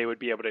way they would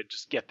be able to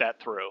just get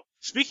that through.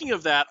 Speaking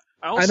of that,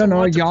 I don't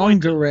know,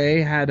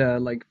 Yongeray had a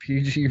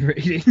PG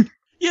rating.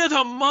 Yeah,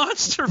 the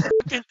monster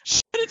fucking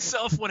shit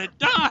itself when it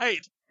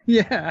died.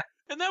 Yeah.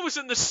 And that was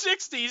in the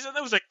 60s, and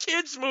that was a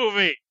kid's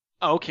movie.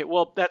 Okay,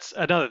 well, that's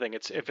another thing.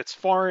 If it's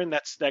foreign,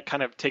 that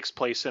kind of takes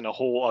place in a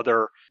whole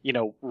other,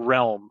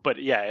 realm.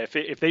 But yeah,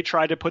 if they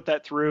tried to put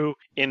that through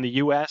in the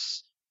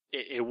U.S.,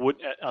 it would,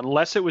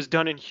 unless it was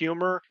done in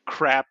humor,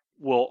 crap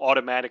will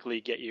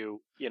automatically get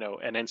you,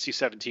 an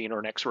NC-17 or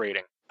an X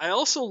rating. I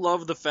also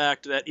love the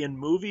fact that in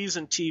movies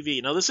and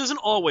TV, now this isn't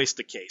always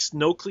the case.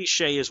 No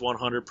cliche is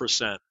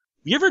 100%.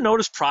 You ever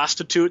notice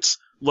prostitutes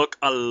look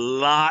a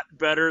lot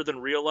better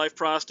than real-life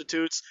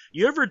prostitutes?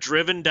 You ever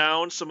driven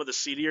down some of the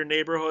seedier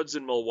neighborhoods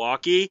in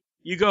Milwaukee?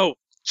 You go,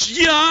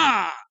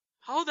 Yeah!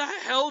 How the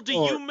hell do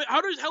Or-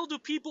 how the hell do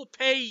people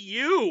pay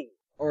you?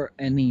 Or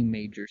any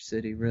major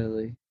city,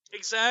 really.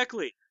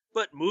 Exactly.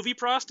 But movie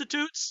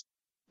prostitutes?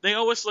 They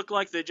always look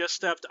like they just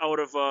stepped out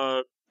of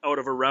a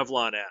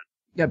Revlon ad.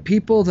 Yeah,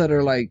 people that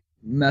are like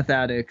meth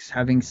addicts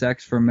having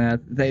sex for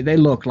meth, they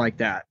look like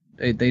that.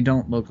 They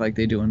don't look like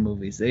they do in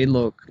movies. They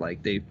look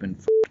like they've been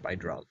f***ed by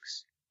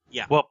drugs.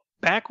 Yeah. Well,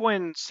 back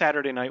when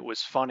Saturday Night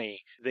was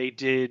funny, they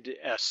did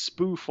a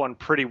spoof on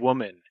Pretty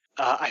Woman.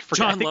 I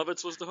forget. John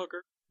Lovitz was the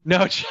hooker? No,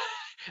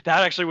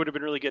 that actually would have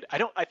been really good.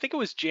 I think it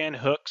was Jan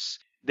Hooks.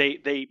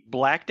 They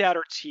blacked out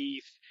her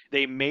teeth.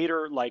 They made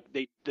her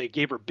they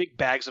gave her big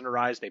bags in her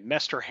eyes. They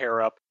messed her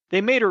hair up. They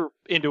made her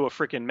into a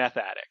freaking meth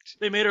addict.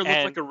 They made her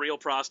look like a real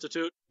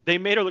prostitute. They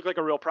made her look like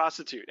a real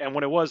prostitute. And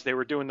what it was, they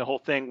were doing the whole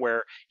thing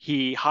where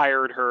he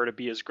hired her to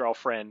be his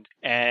girlfriend,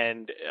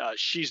 and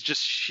she's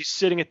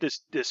sitting at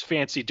this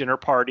fancy dinner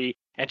party,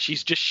 and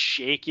she's just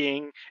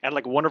shaking, and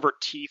like one of her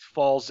teeth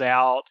falls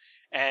out,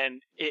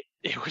 and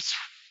it was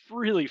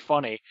really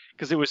funny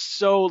because it was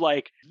so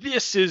like,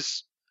 this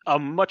is a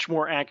much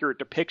more accurate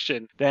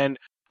depiction than,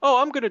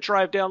 oh, I'm going to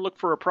drive down, look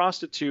for a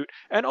prostitute,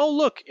 and oh,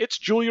 look, it's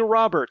Julia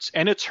Roberts,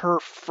 and it's her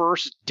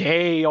first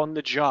day on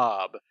the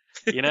job.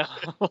 You know?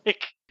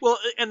 Like, well,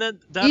 and then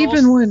that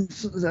even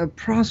also... when a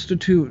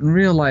prostitute in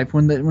real life,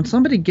 when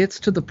somebody gets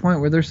to the point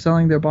where they're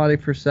selling their body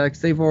for sex,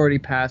 they've already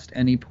passed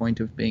any point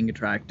of being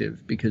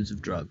attractive because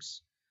of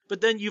drugs.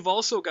 But then you've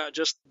also got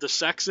just the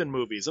sex in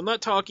movies. I'm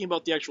not talking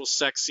about the actual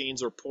sex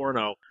scenes or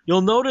porno.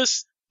 You'll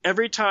notice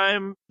every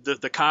time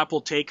the cop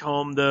will take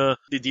home the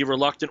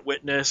reluctant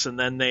witness, and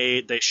then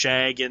they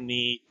shag in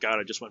the... God,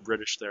 I just went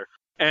British there.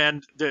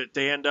 And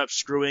they end up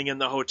screwing in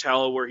the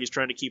hotel where he's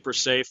trying to keep her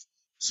safe.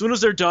 As soon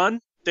as they're done,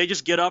 they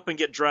just get up and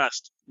get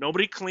dressed.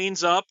 Nobody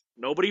cleans up.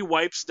 Nobody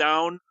wipes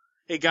down.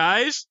 Hey,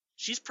 guys,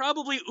 she's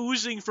probably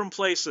oozing from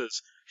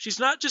places. She's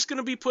not just going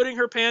to be putting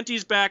her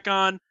panties back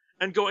on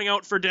and going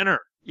out for dinner.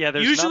 Yeah,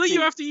 Usually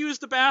you have to use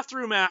the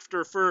bathroom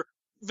after for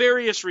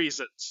various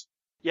reasons.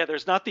 Yeah,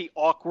 there's not the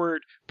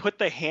awkward, put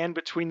the hand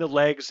between the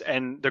legs,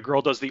 and the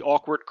girl does the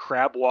awkward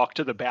crab walk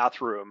to the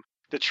bathroom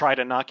to try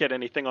to not get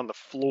anything on the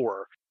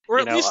floor. Or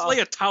at least lay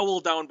a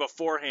towel down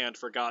beforehand,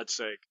 for God's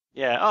sake.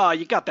 Yeah, oh,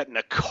 you got that in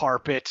the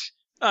carpet.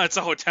 It's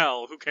a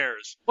hotel. Who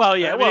cares? Well,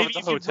 yeah, well, it's a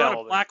hotel. If hotel, you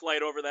run a black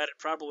light over that,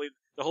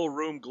 the whole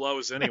room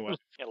glows anyway.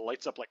 It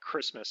lights up like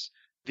Christmas.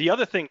 The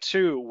other thing,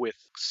 too, with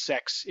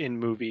sex in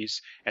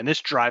movies, and this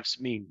drives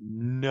me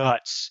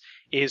nuts,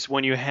 is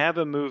when you have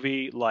a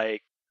movie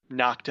like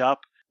Knocked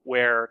Up,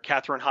 where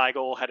Katherine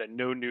Heigl had a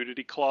no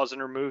nudity clause in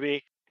her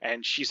movie,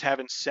 and she's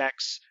having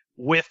sex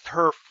with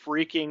her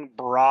freaking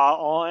bra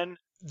on.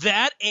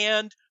 That,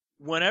 and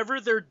whenever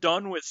they're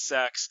done with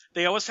sex,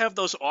 they always have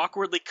those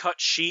awkwardly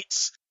cut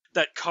sheets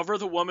that cover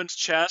the woman's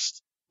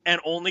chest and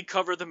only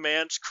cover the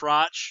man's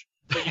crotch.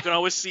 But you can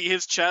always see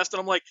his chest, and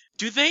I'm like,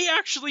 do they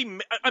actually?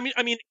 I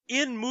mean,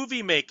 in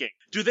movie making,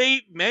 do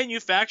they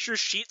manufacture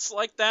sheets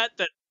like that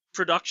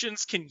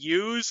productions can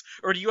use,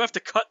 or do you have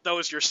to cut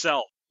those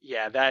yourself?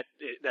 Yeah,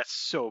 that's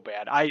so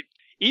bad.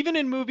 Even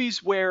in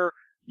movies where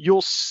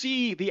you'll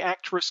see the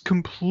actress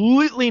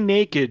completely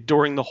naked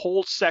during the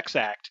whole sex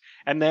act,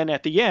 and then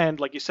at the end,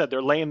 like you said,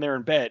 they're laying there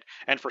in bed,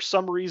 and for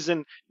some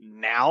reason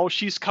now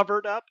she's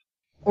covered up.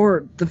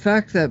 Or the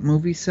fact that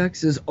movie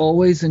sex is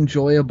always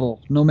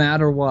enjoyable, no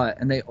matter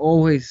what, and they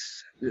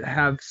always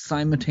have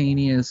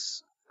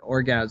simultaneous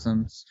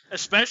orgasms.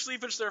 Especially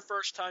if it's their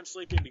first time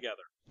sleeping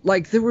together.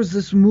 Like, there was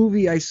this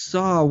movie I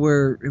saw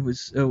where it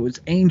was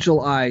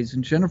Angel Eyes,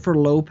 and Jennifer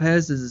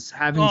Lopez is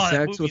having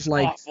sex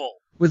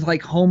with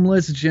like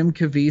homeless Jim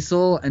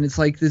Caviezel, and it's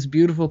like this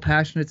beautiful,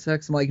 passionate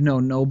sex. I'm like, no,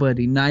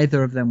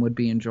 neither of them would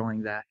be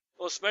enjoying that.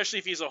 Well, especially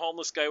if he's a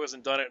homeless guy who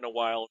hasn't done it in a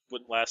while, it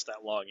wouldn't last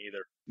that long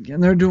either.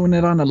 And they're doing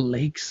it on a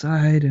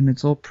lakeside, and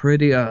it's all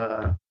pretty.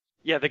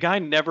 Yeah, the guy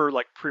never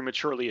like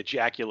prematurely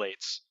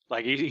ejaculates.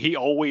 Like he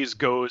always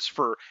goes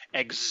for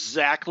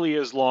exactly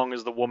as long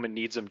as the woman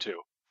needs him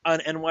to. On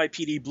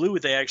NYPD Blue,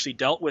 they actually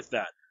dealt with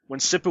that. When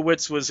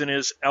Sipowicz was in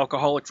his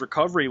alcoholic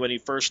recovery, when he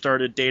first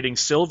started dating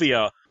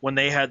Sylvia, when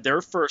they had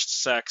their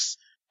first sex,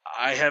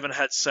 I haven't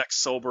had sex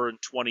sober in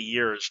 20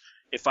 years.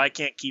 If I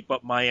can't keep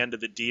up my end of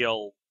the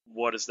deal,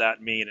 what does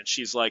that mean? And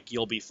she's like,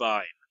 you'll be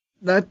fine.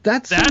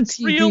 That's in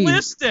TV.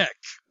 Realistic.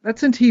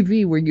 That's in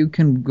TV where you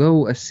can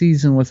go a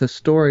season with a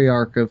story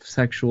arc of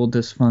sexual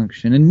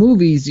dysfunction. In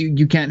movies,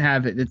 you can't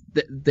have it.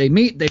 They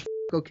meet, they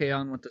okay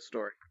on with the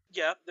story.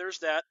 Yeah, there's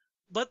that.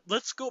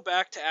 Let's go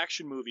back to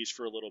action movies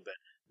for a little bit.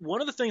 One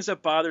of the things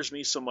that bothers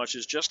me so much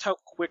is just how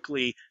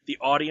quickly the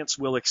audience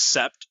will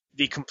accept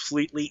the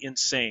completely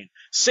insane.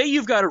 Say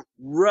you've got a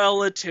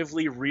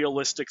relatively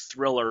realistic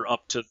thriller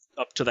up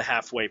to the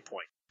halfway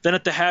point. Then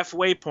at the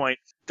halfway point,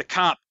 the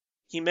cop,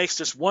 he makes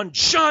this one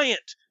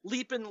giant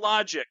leap in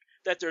logic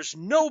that there's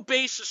no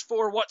basis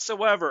for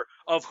whatsoever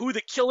of who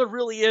the killer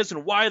really is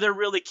and why they're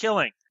really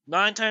killing.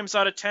 9 times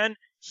out of 10,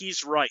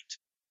 he's right.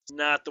 It's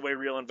not the way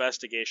real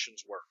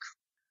investigations work.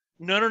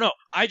 No.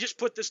 I just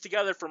put this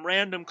together from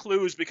random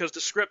clues because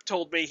the script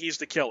told me he's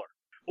the killer.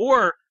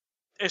 Or,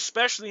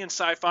 especially in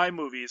sci-fi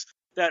movies,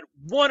 that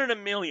 1 in a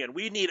million,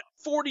 we need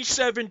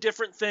 47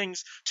 different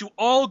things to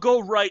all go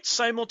right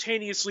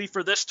simultaneously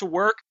for this to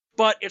work,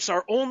 but it's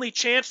our only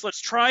chance,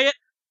 let's try it.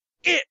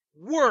 It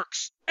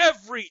works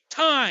every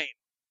time.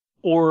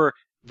 Or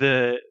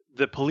the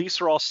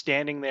police are all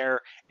standing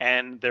there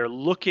and they're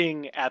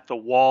looking at the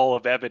wall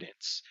of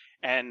evidence,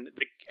 and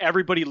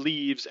everybody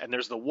leaves, and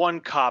there's the one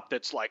cop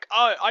that's like,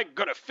 I'm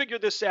gonna figure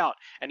this out,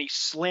 and he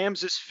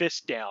slams his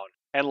fist down,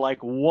 and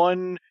like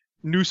one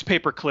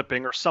newspaper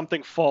clipping or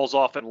something falls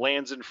off and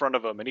lands in front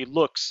of him, and he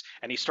looks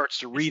and he starts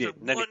to read it,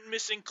 and then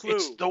missing clue.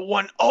 It's the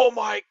one, oh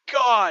my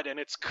god, and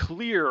it's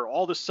clear.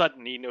 All of a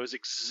sudden he knows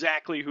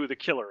exactly who the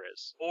killer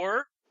is.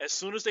 Or as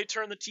soon as they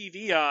turn the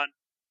TV on,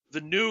 the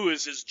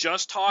news is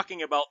just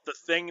talking about the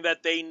thing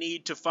that they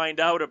need to find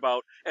out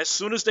about as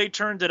soon as they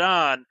turned it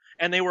on,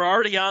 and they were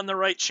already on the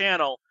right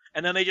channel,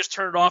 and then they just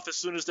turn it off as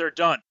soon as they're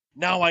done.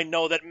 Now I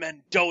know that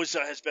Mendoza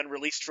has been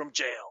released from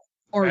jail.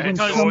 Or when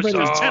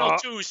because Channel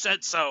 2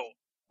 said so.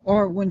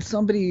 Or when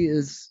somebody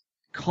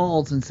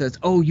calls and says,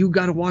 oh, you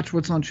got to watch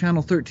what's on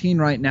Channel 13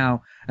 right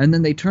now, and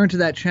then they turn to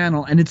that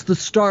channel, and it's the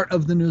start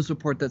of the news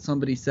report that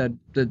somebody said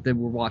that they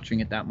were watching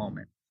at that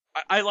moment.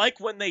 I like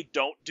when they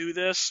don't do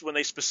this, when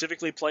they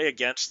specifically play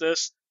against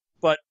this,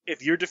 but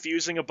if you're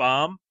defusing a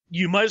bomb,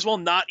 you might as well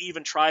not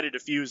even try to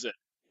defuse it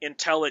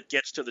until it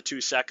gets to the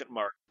 2-second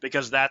mark,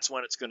 because that's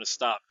when it's going to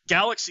stop.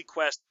 Galaxy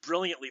Quest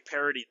brilliantly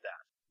parodied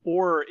that.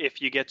 Or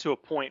if you get to a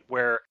point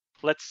where,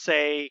 let's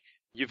say,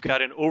 you've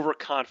got an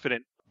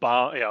overconfident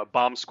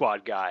bomb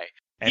squad guy,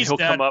 and He's he'll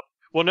dead. come up.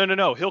 Well,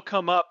 no. He'll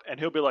come up and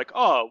he'll be like,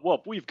 oh,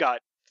 well, we've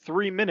got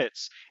 3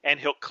 minutes, and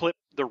he'll clip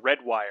the red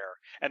wire,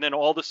 and then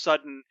all of a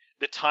sudden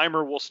the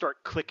timer will start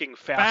clicking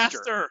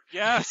faster.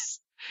 Yes.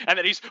 And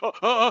then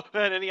and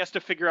then he has to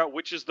figure out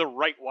which is the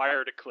right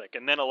wire to click.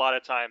 And then a lot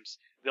of times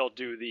they'll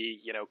do the,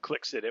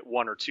 clicks it at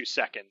 1 or 2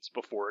 seconds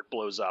before it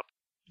blows up.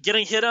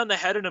 Getting hit on the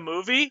head in a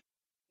movie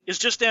is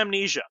just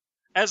amnesia.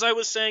 As I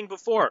was saying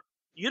before,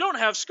 you don't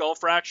have skull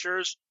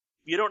fractures,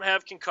 you don't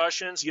have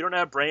concussions, you don't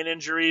have brain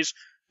injuries.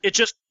 It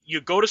just, you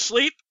go to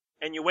sleep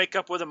and you wake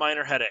up with a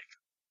minor headache.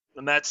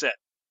 And that's it.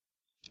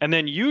 And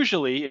then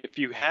usually, if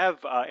you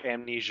have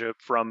amnesia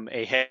from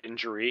a head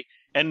injury,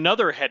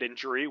 another head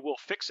injury will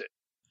fix it.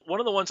 One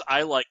of the ones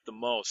I like the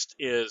most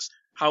is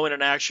how in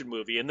an action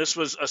movie, and this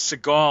was a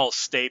Seagal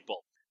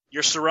staple,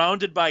 you're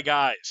surrounded by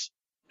guys,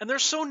 and they're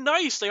so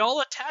nice. They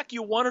all attack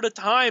you one at a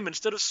time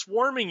instead of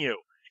swarming you.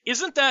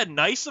 Isn't that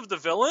nice of the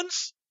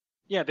villains?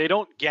 Yeah, they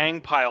don't gang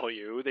pile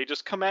you. They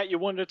just come at you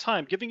one at a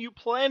time, giving you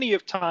plenty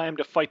of time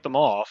to fight them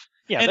off.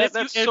 Yeah, and that's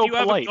if so you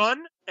polite.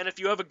 If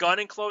you have a gun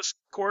in close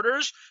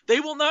quarters, they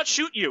will not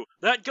shoot you.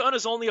 That gun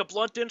is only a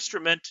blunt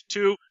instrument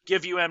to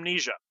give you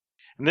amnesia.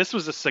 And this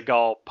was a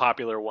Seagal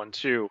popular one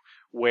too,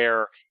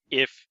 where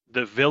if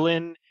the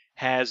villain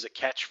has a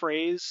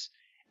catchphrase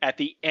at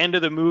the end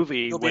of the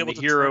movie, when the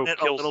hero kills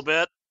a little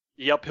bit,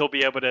 yep, he'll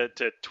be able to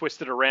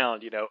twist it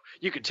around.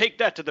 You can take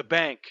that to the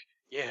bank.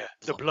 Yeah,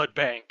 the blood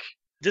bank.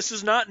 This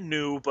is not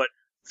new, but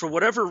for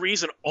whatever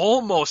reason,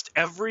 almost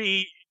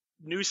every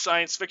new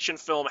science fiction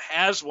film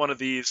has one of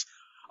these.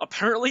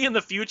 Apparently in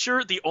the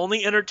future, the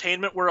only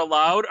entertainment we're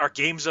allowed are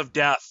games of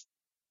death.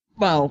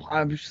 Well,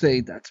 I would say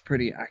that's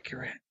pretty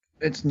accurate.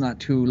 It's not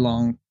too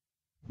long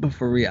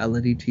before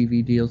reality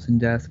TV deals in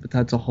death, but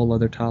that's a whole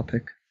other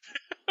topic.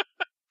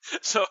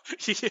 So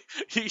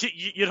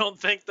you don't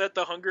think that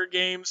the Hunger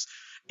Games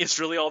is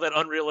really all that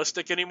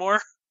unrealistic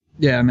anymore?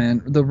 Yeah,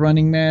 man. The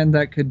Running Man,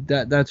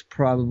 that's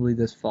probably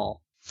this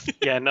fall.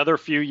 Yeah, another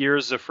few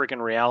years of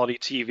freaking reality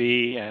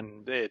TV,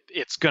 and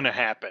it's gonna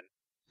happen.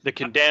 The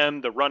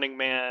Condemned, the Running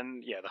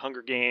Man, yeah, the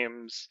Hunger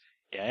Games,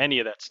 yeah, any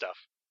of that stuff.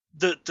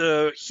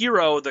 The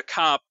hero, the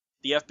cop,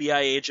 the FBI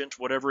agent,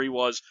 whatever he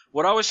was,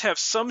 would always have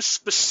some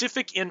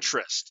specific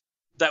interest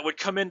that would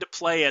come into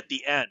play at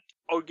the end.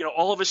 Oh,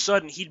 all of a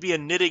sudden he'd be a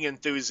knitting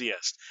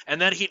enthusiast, and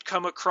then he'd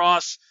come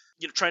across,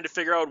 trying to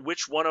figure out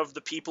which one of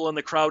the people in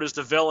the crowd is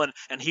the villain,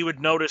 and he would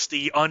notice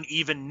the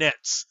uneven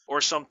knits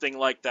or something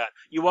like that.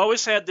 You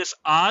always had this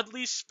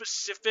oddly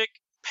specific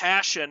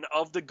passion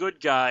of the good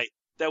guy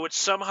that would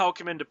somehow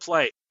come into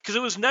play. Because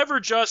it was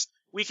never just,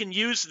 we can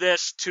use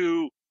this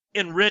to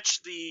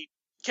enrich the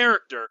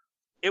character.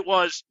 It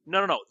was,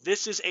 no,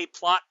 this is a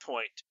plot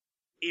point,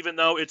 even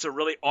though it's a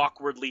really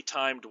awkwardly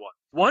timed one.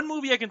 One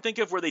movie I can think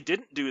of where they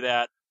didn't do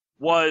that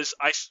was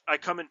I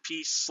Come in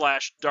Peace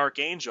 / Dark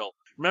Angel.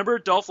 Remember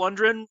Dolph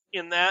Lundgren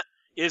in that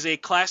is a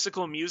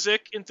classical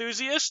music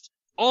enthusiast?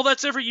 All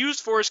that's ever used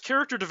for is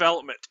character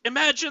development.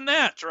 Imagine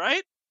that,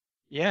 right?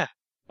 Yeah,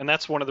 and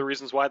that's one of the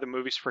reasons why the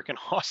movie's freaking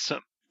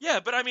awesome.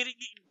 Yeah, but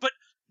but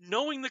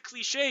knowing the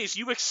cliches,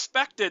 you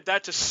expected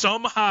that to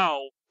somehow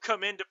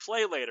come into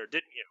play later,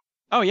 didn't you?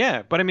 Oh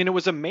yeah, but it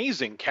was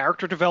amazing.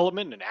 Character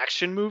development in an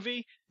action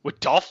movie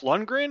with Dolph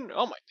Lundgren?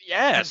 Oh my,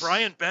 yes. And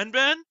Brian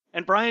Benben?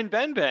 And Brian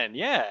Benben,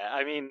 yeah.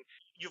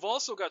 You've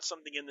also got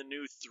something in the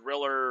new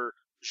thriller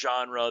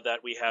genre that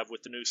we have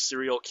with the new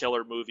serial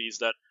killer movies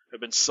that have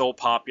been so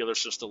popular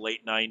since the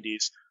late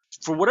 90s.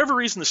 For whatever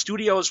reason, the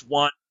studios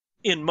want,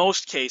 in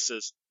most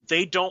cases,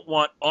 they don't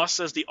want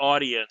us as the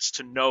audience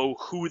to know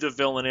who the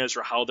villain is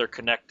or how they're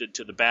connected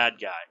to the bad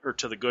guy or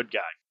to the good guy.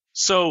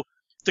 So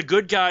the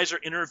good guys are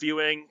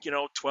interviewing,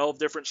 12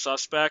 different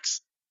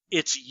suspects.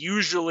 It's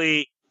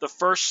usually the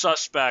first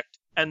suspect,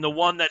 and the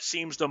one that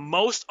seems the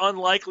most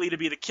unlikely to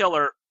be the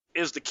killer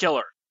is the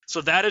killer. So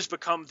that has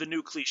become the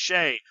new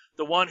cliche.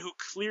 The one who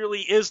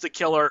clearly is the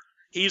killer,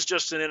 he's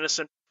just an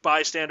innocent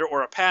bystander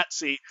or a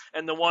patsy,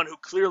 and the one who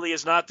clearly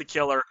is not the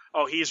killer,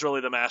 oh, he's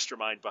really the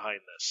mastermind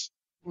behind this.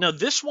 Now,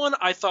 this one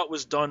I thought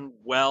was done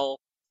well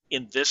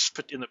in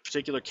the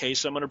particular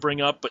case I'm going to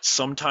bring up, but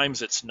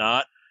sometimes it's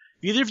not.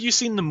 Have either of you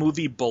seen the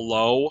movie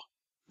Below?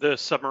 The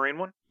submarine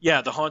one?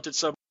 Yeah, the haunted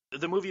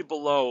the movie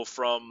Below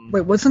from...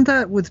 Wait, wasn't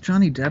that with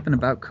Johnny Depp and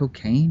about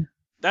cocaine?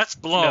 That's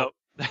Blow.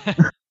 No.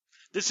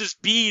 This is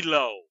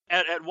Below.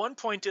 At one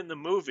point in the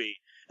movie,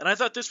 and I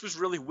thought this was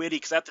really witty,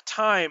 because at the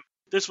time,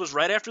 this was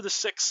right after The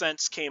Sixth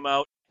Sense came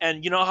out,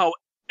 and you know how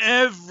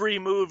every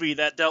movie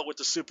that dealt with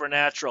the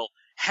supernatural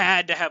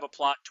had to have a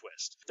plot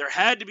twist. There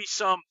had to be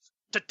some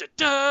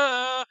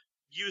da-da-da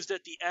used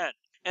at the end.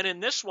 And in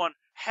this one,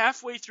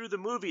 halfway through the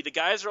movie, the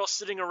guys are all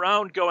sitting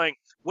around going,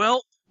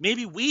 well,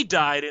 maybe we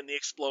died in the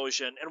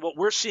explosion, and what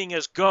we're seeing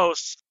as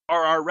ghosts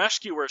are our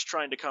rescuers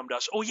trying to come to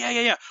us. Oh,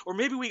 yeah. Or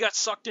maybe we got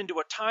sucked into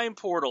a time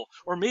portal,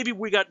 or maybe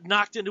we got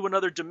knocked into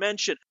another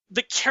dimension.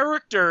 The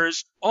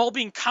characters, all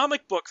being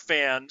comic book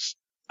fans,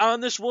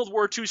 on this World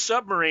War II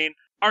submarine,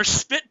 are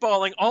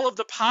spitballing all of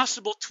the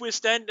possible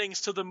twist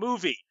endings to the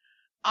movie.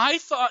 I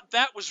thought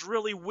that was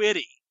really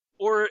witty.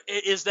 Or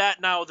is that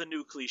now the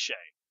new cliche?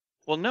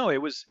 Well, no,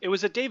 it was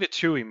a David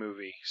Twohy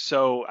movie.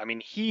 So, I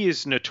mean, he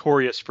is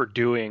notorious for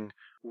doing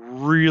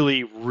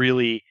really,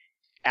 really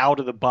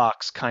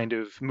out-of-the-box kind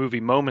of movie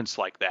moments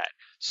like that.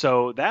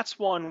 So that's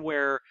one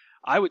where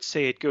I would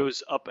say it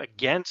goes up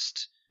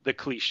against the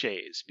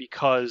cliches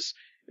because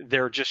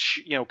they're just,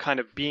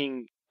 kind of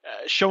being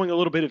showing a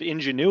little bit of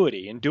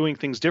ingenuity and doing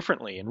things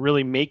differently and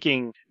really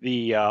making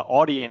the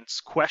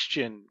audience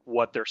question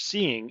what they're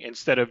seeing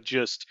instead of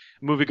just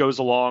movie goes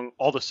along,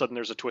 all of a sudden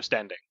there's a twist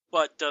ending.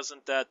 But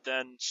doesn't that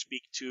then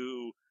speak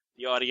to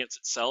the audience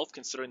itself,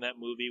 considering that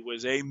movie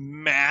was a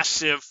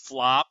massive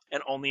flop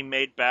and only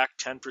made back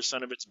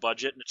 10% of its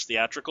budget in its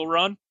theatrical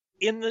run?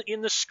 In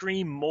the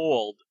Scream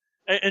mold,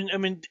 and I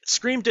mean,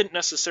 Scream didn't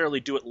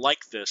necessarily do it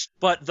like this,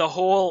 but the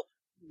whole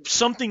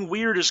something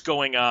weird is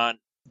going on.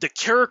 The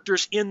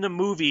characters in the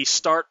movie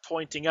start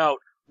pointing out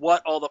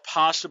what all the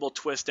possible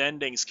twist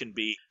endings can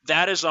be.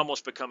 That has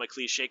almost become a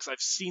cliche, because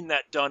I've seen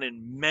that done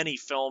in many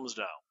films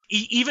now.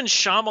 Even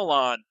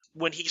Shyamalan,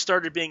 when he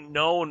started being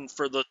known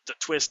for the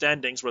twist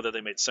endings, whether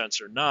they made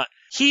sense or not,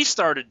 he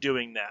started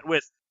doing that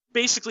with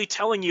basically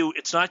telling you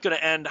it's not going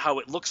to end how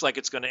it looks like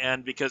it's going to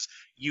end because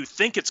you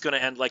think it's going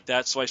to end like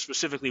that, so I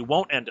specifically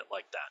won't end it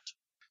like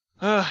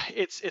that.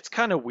 It's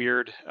kind of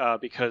weird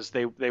because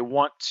they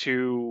want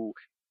to...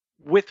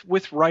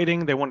 With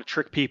writing, they want to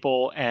trick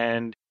people,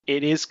 and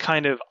it is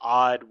kind of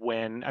odd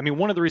when... I mean,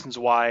 one of the reasons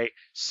why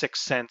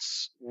Sixth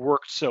Sense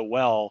worked so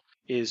well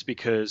is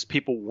because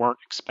people weren't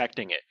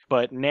expecting it.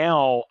 But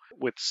now,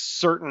 with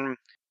certain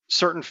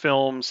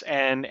films,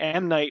 and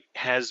M. Night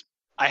has...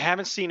 I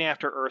haven't seen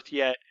After Earth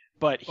yet,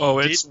 but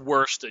it's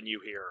worse than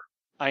you hear.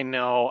 I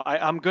know.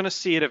 I'm going to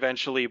see it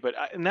eventually,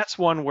 and that's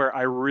one where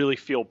I really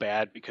feel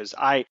bad because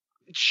I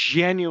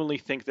genuinely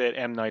think that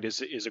M. Night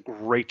is a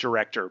great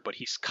director, but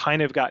he's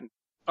kind of gotten...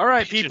 All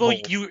right, people,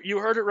 you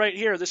heard it right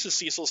here. This is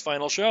Cecil's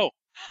final show.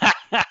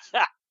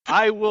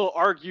 I will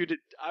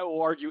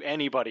argue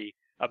anybody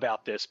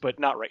about this, but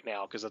not right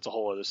now because that's a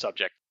whole other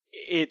subject.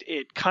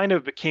 It kind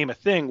of became a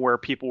thing where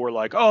people were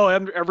like, "Oh,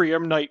 every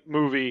M. Night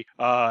movie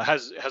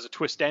has a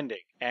twist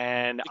ending,"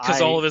 and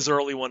because all of his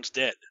early ones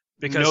did.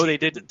 Because no, they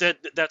didn't.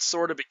 That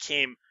sort of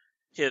became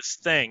his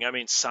thing. I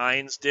mean,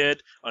 Signs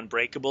did,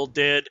 Unbreakable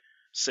did,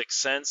 Sixth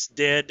Sense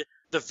did,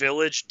 The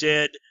Village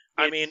did.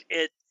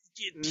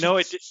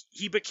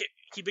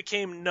 He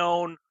became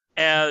known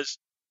as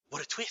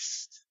what a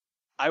twist.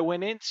 I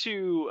went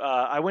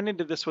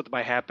into this with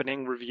my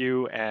Happening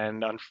review,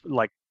 and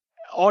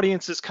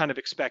audiences kind of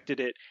expected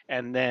it,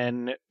 and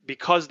then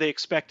because they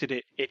expected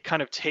it, it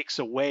kind of takes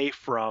away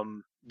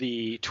from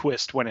the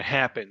twist when it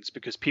happens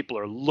because people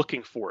are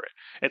looking for it.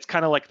 It's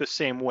kind of like the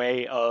same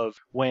way of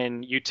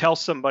when you tell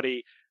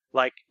somebody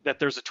like that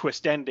there's a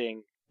twist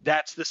ending,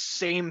 that's the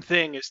same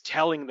thing as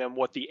telling them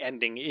what the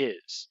ending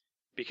is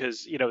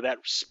because, that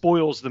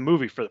spoils the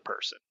movie for the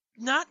person.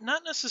 Not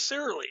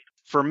necessarily.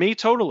 For me,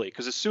 totally,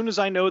 because as soon as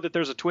I know that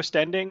there's a twist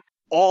ending,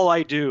 all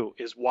I do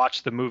is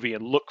watch the movie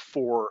and look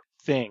for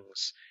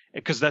things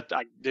because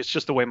it's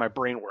just the way my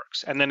brain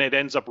works, and then it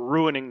ends up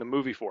ruining the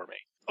movie for me.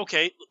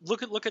 Okay,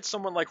 look at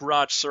someone like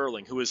Rod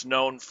Serling, who is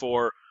known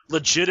for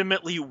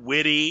legitimately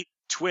witty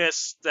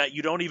twists that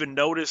you don't even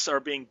notice are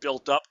being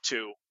built up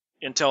to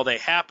until they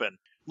happen.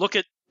 Look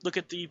at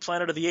the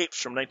Planet of the Apes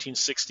from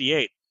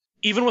 1968.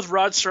 Even with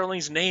Rod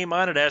Serling's name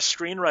on it as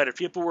screenwriter,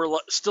 people were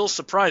still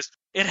surprised.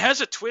 It has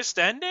a twist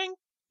ending?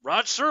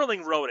 Rod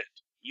Serling wrote it.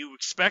 You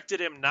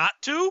expected him not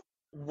to?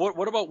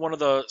 What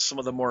about some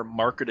of the more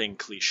marketing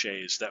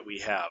cliches that we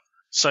have?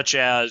 such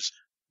as,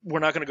 we're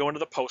not going to go into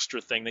the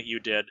poster thing that you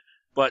did,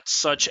 but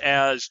such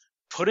as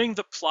putting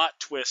the plot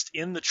twist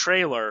in the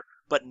trailer,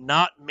 but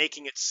not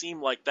making it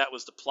seem like that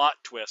was the plot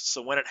twist.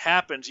 So when it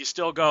happens, you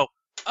still go,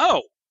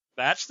 oh,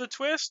 that's the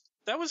twist?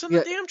 That was in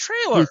the damn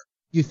trailer.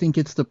 You think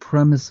it's the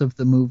premise of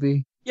the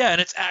movie? Yeah,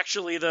 and it's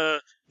actually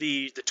the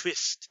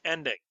twist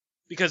ending.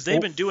 Because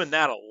they've been doing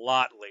that a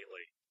lot lately.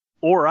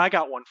 Or I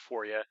got one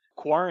for you.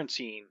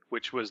 Quarantine,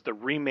 which was the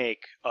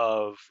remake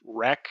of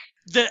Wreck.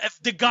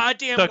 The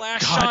goddamn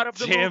last shot of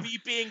the movie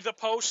being the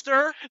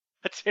poster?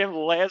 That's him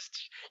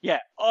last... Yeah.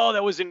 Oh,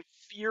 that was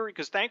infuriating.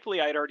 Because thankfully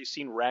I had already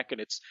seen Wreck,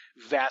 and it's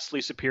vastly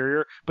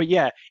superior. But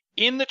yeah,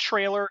 in the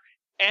trailer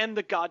and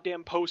the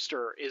goddamn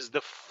poster is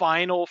the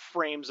final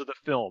frames of the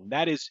film.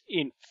 That is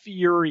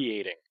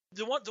infuriating.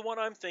 The one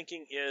I'm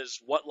thinking is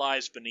What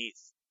Lies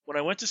Beneath. When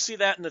I went to see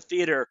that in the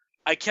theater,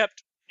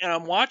 and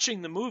I'm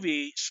watching the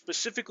movie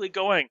specifically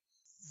going,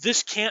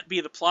 this can't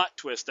be the plot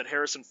twist that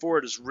Harrison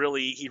Ford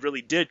he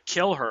really did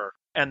kill her,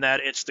 and that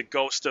it's the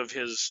ghost of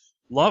his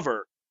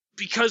lover.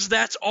 Because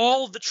that's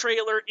all the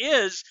trailer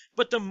is,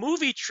 but the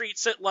movie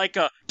treats it like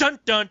a dun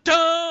dun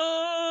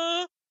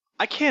dun!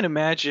 I can't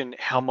imagine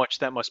how much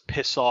that must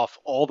piss off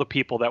all the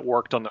people that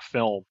worked on the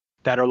film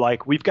that are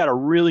like, we've got a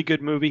really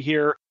good movie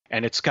here,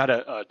 and it's got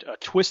a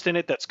twist in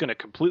it that's going to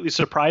completely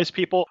surprise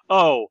people.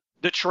 Oh,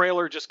 the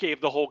trailer just gave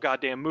the whole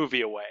goddamn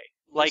movie away.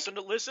 Like,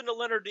 listen to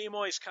Leonard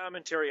Nimoy's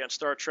commentary on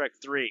Star Trek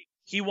 3.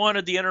 He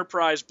wanted the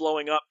Enterprise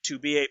blowing up to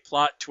be a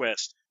plot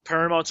twist.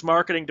 Paramount's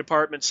marketing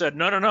department said,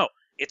 no.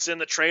 It's in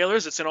the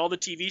trailers. It's in all the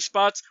TV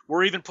spots.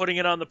 We're even putting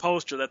it on the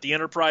poster that the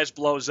Enterprise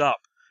blows up.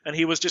 And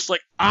he was just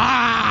like,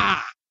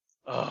 ah!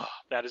 Oh,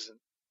 that's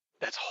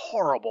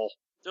horrible.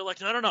 They're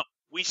like, no.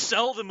 We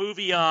sell the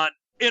movie on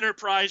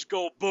Enterprise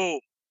go boom.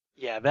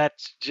 Yeah, that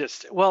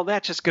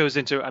just goes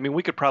into, I mean,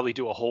 we could probably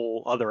do a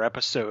whole other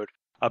episode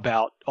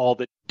about all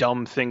the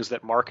dumb things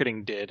that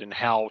marketing did and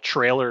how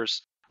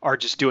trailers are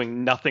just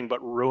doing nothing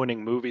but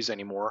ruining movies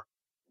anymore.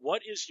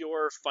 What is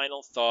your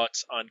final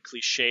thoughts on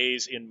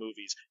cliches in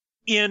movies?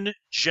 In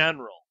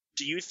general,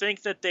 do you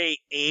think that they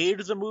aid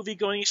the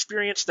movie-going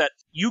experience, that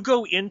you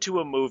go into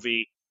a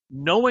movie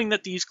knowing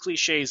that these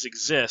cliches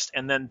exist,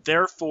 and then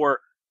therefore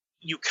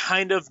you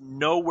kind of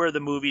know where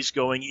the movie's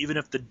going, even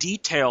if the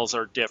details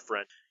are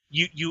different?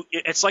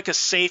 It's like a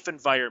safe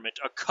environment,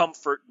 a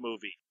comfort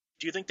movie.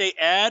 Do you think they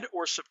add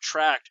or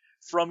subtract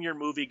from your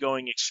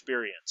movie-going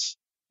experience?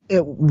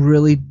 It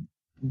really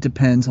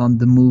depends on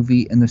the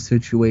movie and the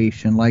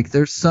situation. Like,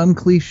 there's some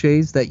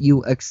cliches that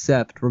you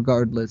accept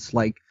regardless,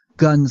 like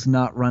guns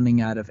not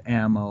running out of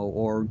ammo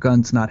or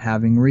guns not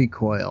having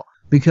recoil,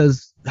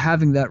 because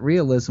having that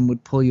realism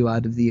would pull you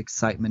out of the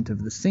excitement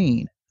of the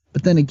scene.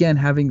 But then again,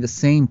 having the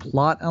same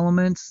plot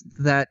elements,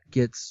 that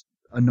gets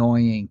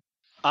annoying.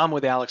 I'm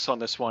with Alex on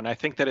this one. I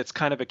think that it's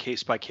kind of a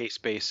case-by-case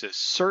basis.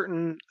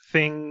 Certain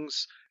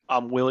things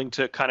I'm willing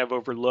to kind of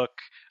overlook,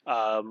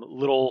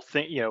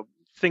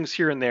 things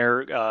here and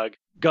there,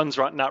 guns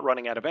not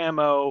running out of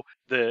ammo,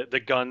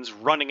 the guns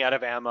running out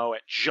of ammo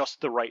at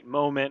just the right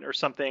moment or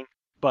something.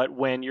 But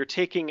when you're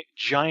taking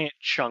giant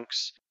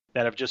chunks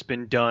that have just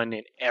been done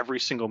in every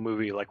single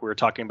movie, like we were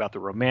talking about the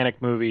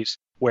romantic movies,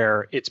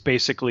 where it's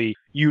basically,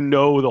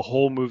 the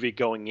whole movie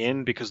going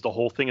in because the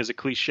whole thing is a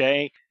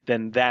cliche,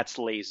 then that's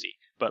lazy.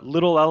 But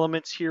little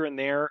elements here and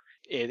there,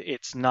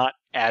 it's not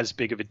as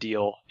big of a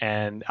deal.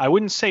 And I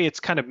wouldn't say it's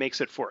kind of makes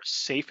it for a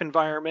safe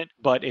environment,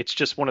 but it's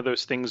just one of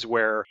those things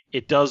where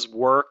it does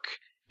work.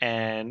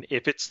 And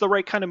if it's the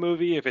right kind of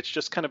movie, if it's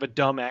just kind of a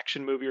dumb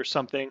action movie or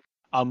something,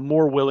 I'm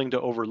more willing to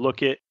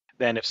overlook it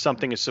than if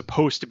something is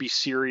supposed to be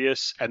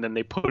serious and then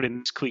they put in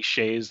these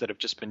cliches that have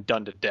just been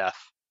done to death.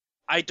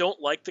 I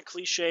don't like the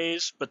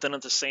cliches, but then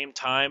at the same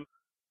time,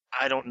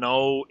 I don't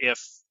know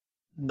if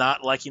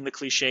not liking the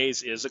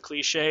cliches is a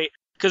cliche.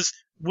 Because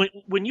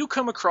when you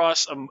come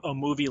across a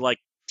movie like,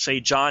 say,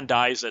 John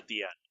Dies at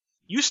the End,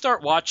 you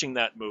start watching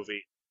that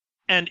movie,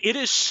 and it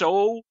is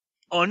so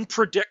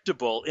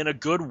unpredictable in a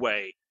good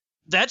way.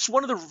 That's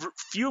one of the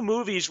few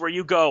movies where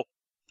you go,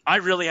 I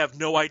really have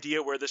no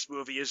idea where this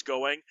movie is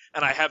going,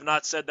 and I have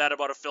not said that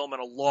about a film in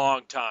a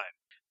long time.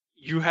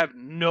 You have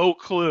no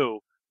clue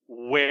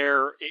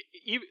where,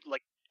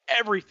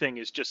 everything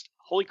is just,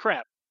 holy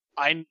crap,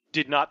 I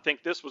did not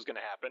think this was going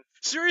to happen.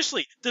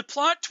 Seriously, the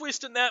plot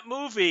twist in that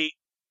movie,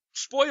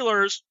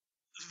 spoilers,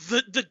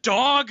 the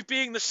dog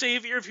being the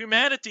savior of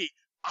humanity,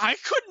 I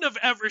couldn't have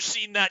ever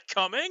seen that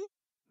coming.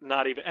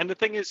 Not even. And the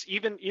thing is,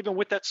 even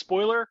with that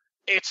spoiler,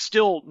 it's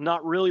still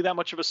not really that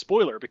much of a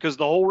spoiler, because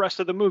the whole rest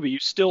of the movie, you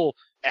still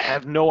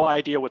have no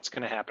idea what's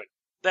going to happen.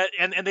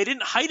 And they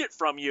didn't hide it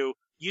from you,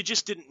 you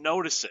just didn't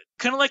notice it.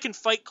 Kind of like in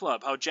Fight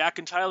Club, how Jack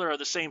and Tyler are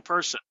the same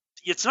person.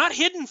 It's not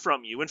hidden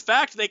from you. In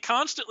fact, they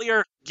constantly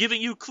are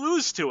giving you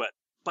clues to it,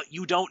 but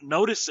you don't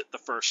notice it the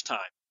first time.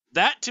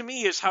 That, to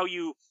me, is how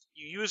you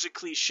use a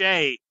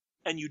cliche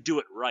and you do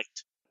it right.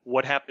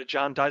 What happened to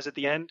John Dies at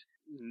the End?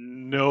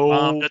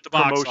 No at the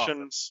box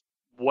promotion office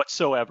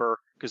whatsoever,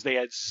 because they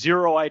had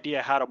zero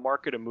idea how to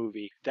market a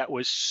movie that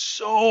was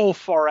so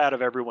far out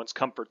of everyone's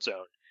comfort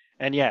zone.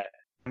 And yeah,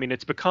 I mean,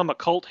 it's become a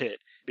cult hit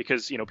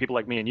because, people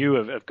like me and you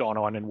have gone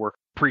on and were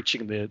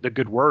preaching the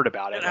good word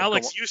about it. And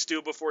Alex used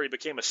to before he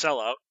became a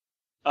sellout.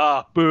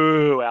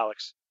 Boo,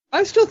 Alex.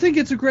 I still think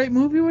it's a great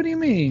movie. What do you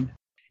mean?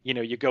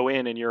 You go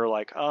in and you're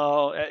like,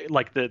 oh,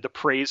 like the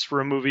praise for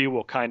a movie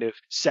will kind of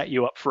set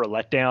you up for a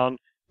letdown.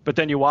 But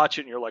then you watch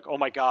it and you're like, oh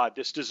my God,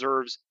 this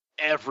deserves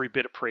every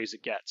bit of praise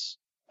it gets.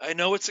 I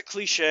know it's a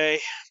cliche,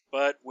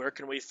 but where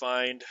can we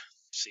find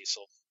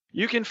Cecil?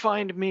 You can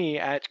find me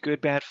at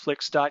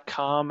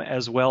goodbadflix.com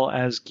as well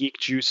as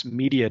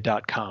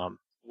geekjuicemedia.com.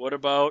 What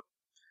about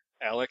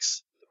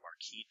Alex, the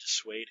Marquis de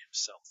Suede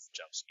himself,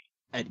 Jowski?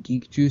 At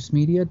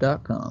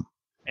geekjuicemedia.com.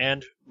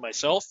 And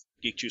myself,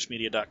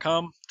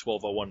 geekjuicemedia.com,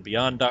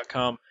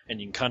 1201beyond.com, and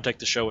you can contact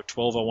the show at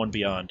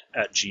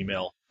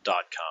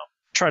 1201beyond@gmail.com.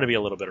 Try to be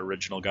a little bit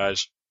original,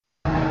 guys.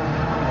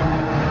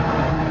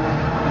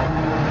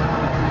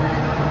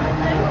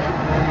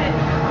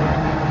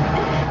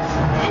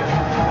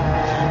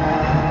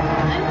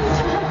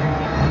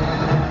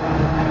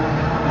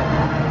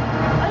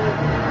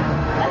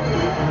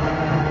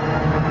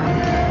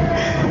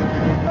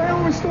 I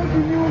always thought you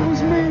knew it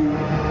was me.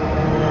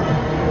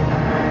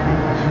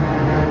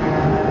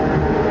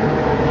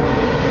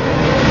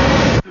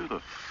 Who the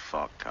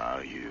fuck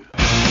are you?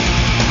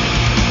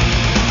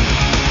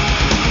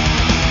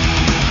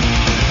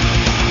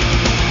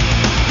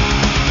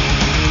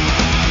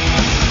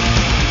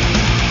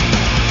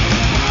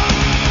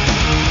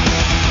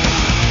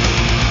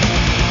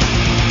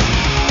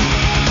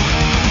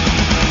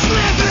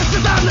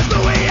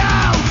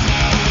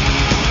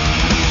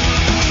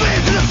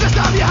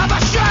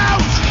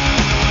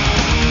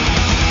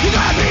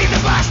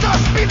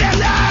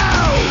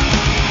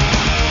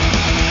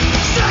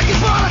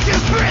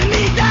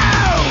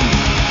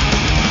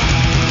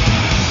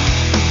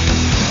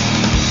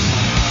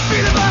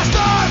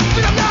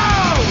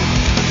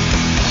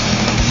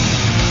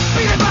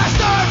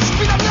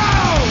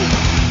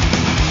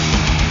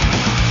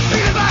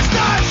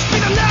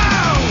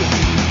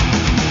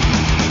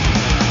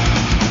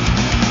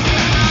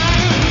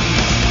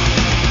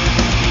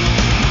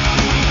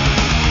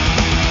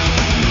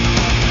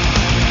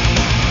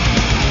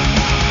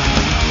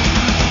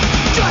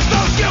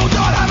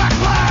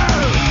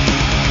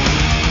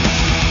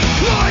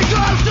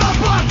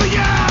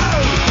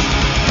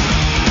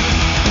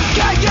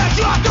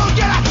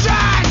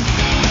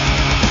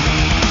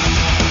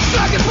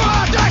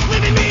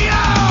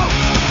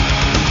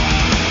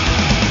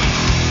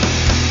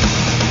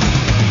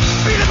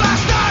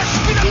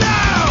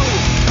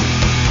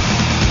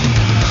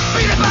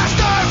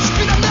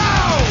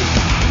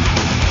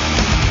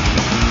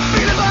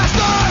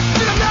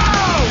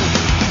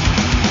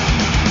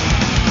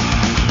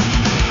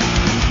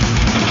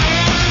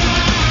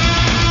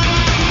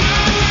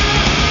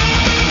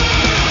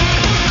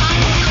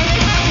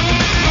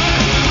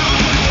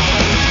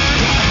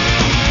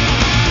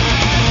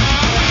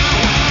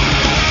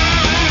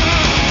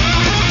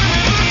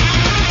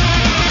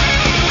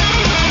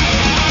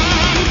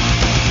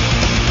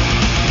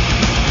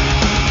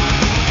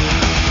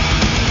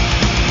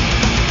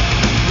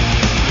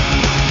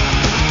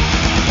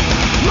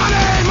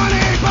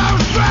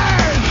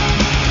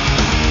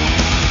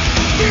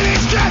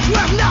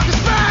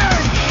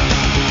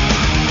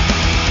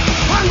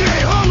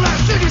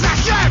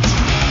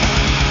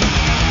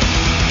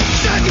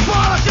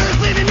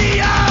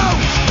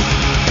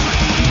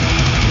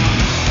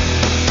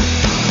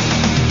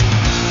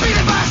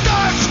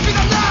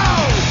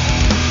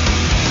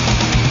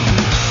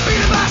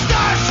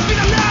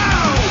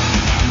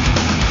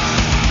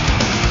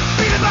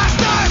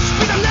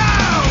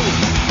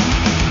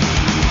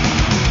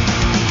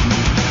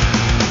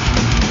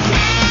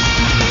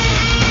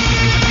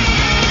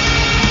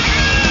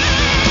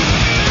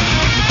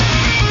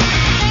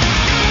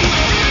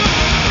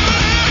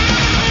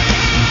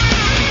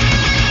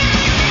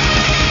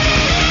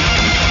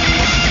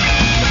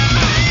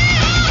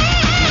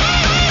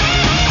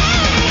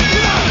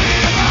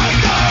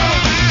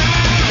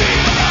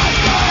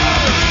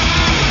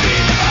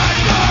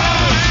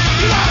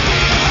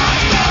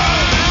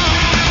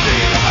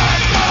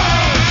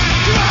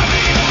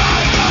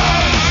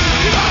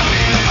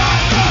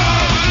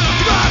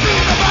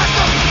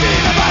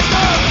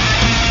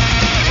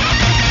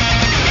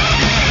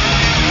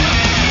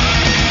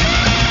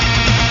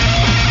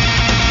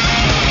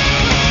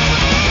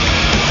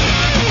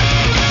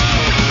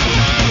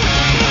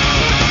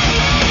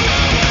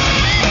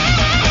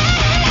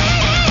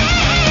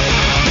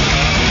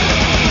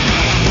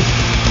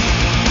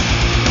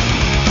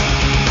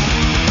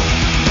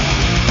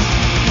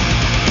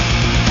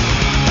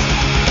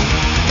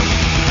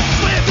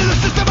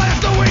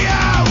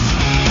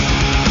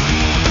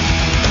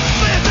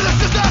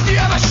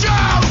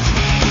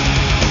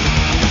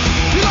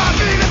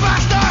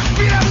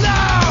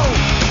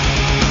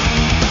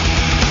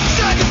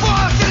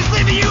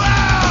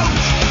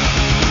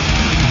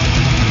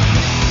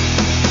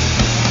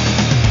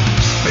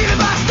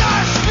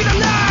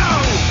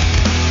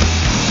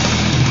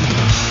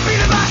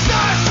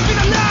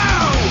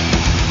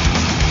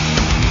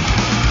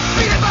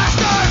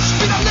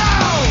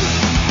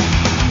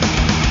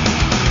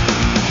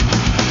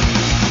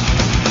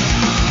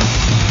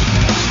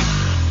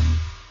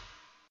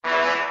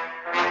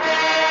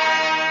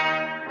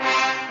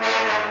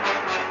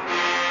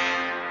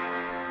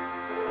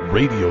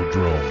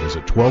 is a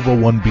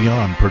 1201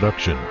 Beyond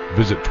production.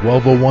 Visit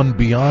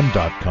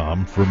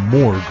 1201beyond.com for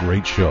more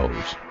great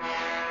shows.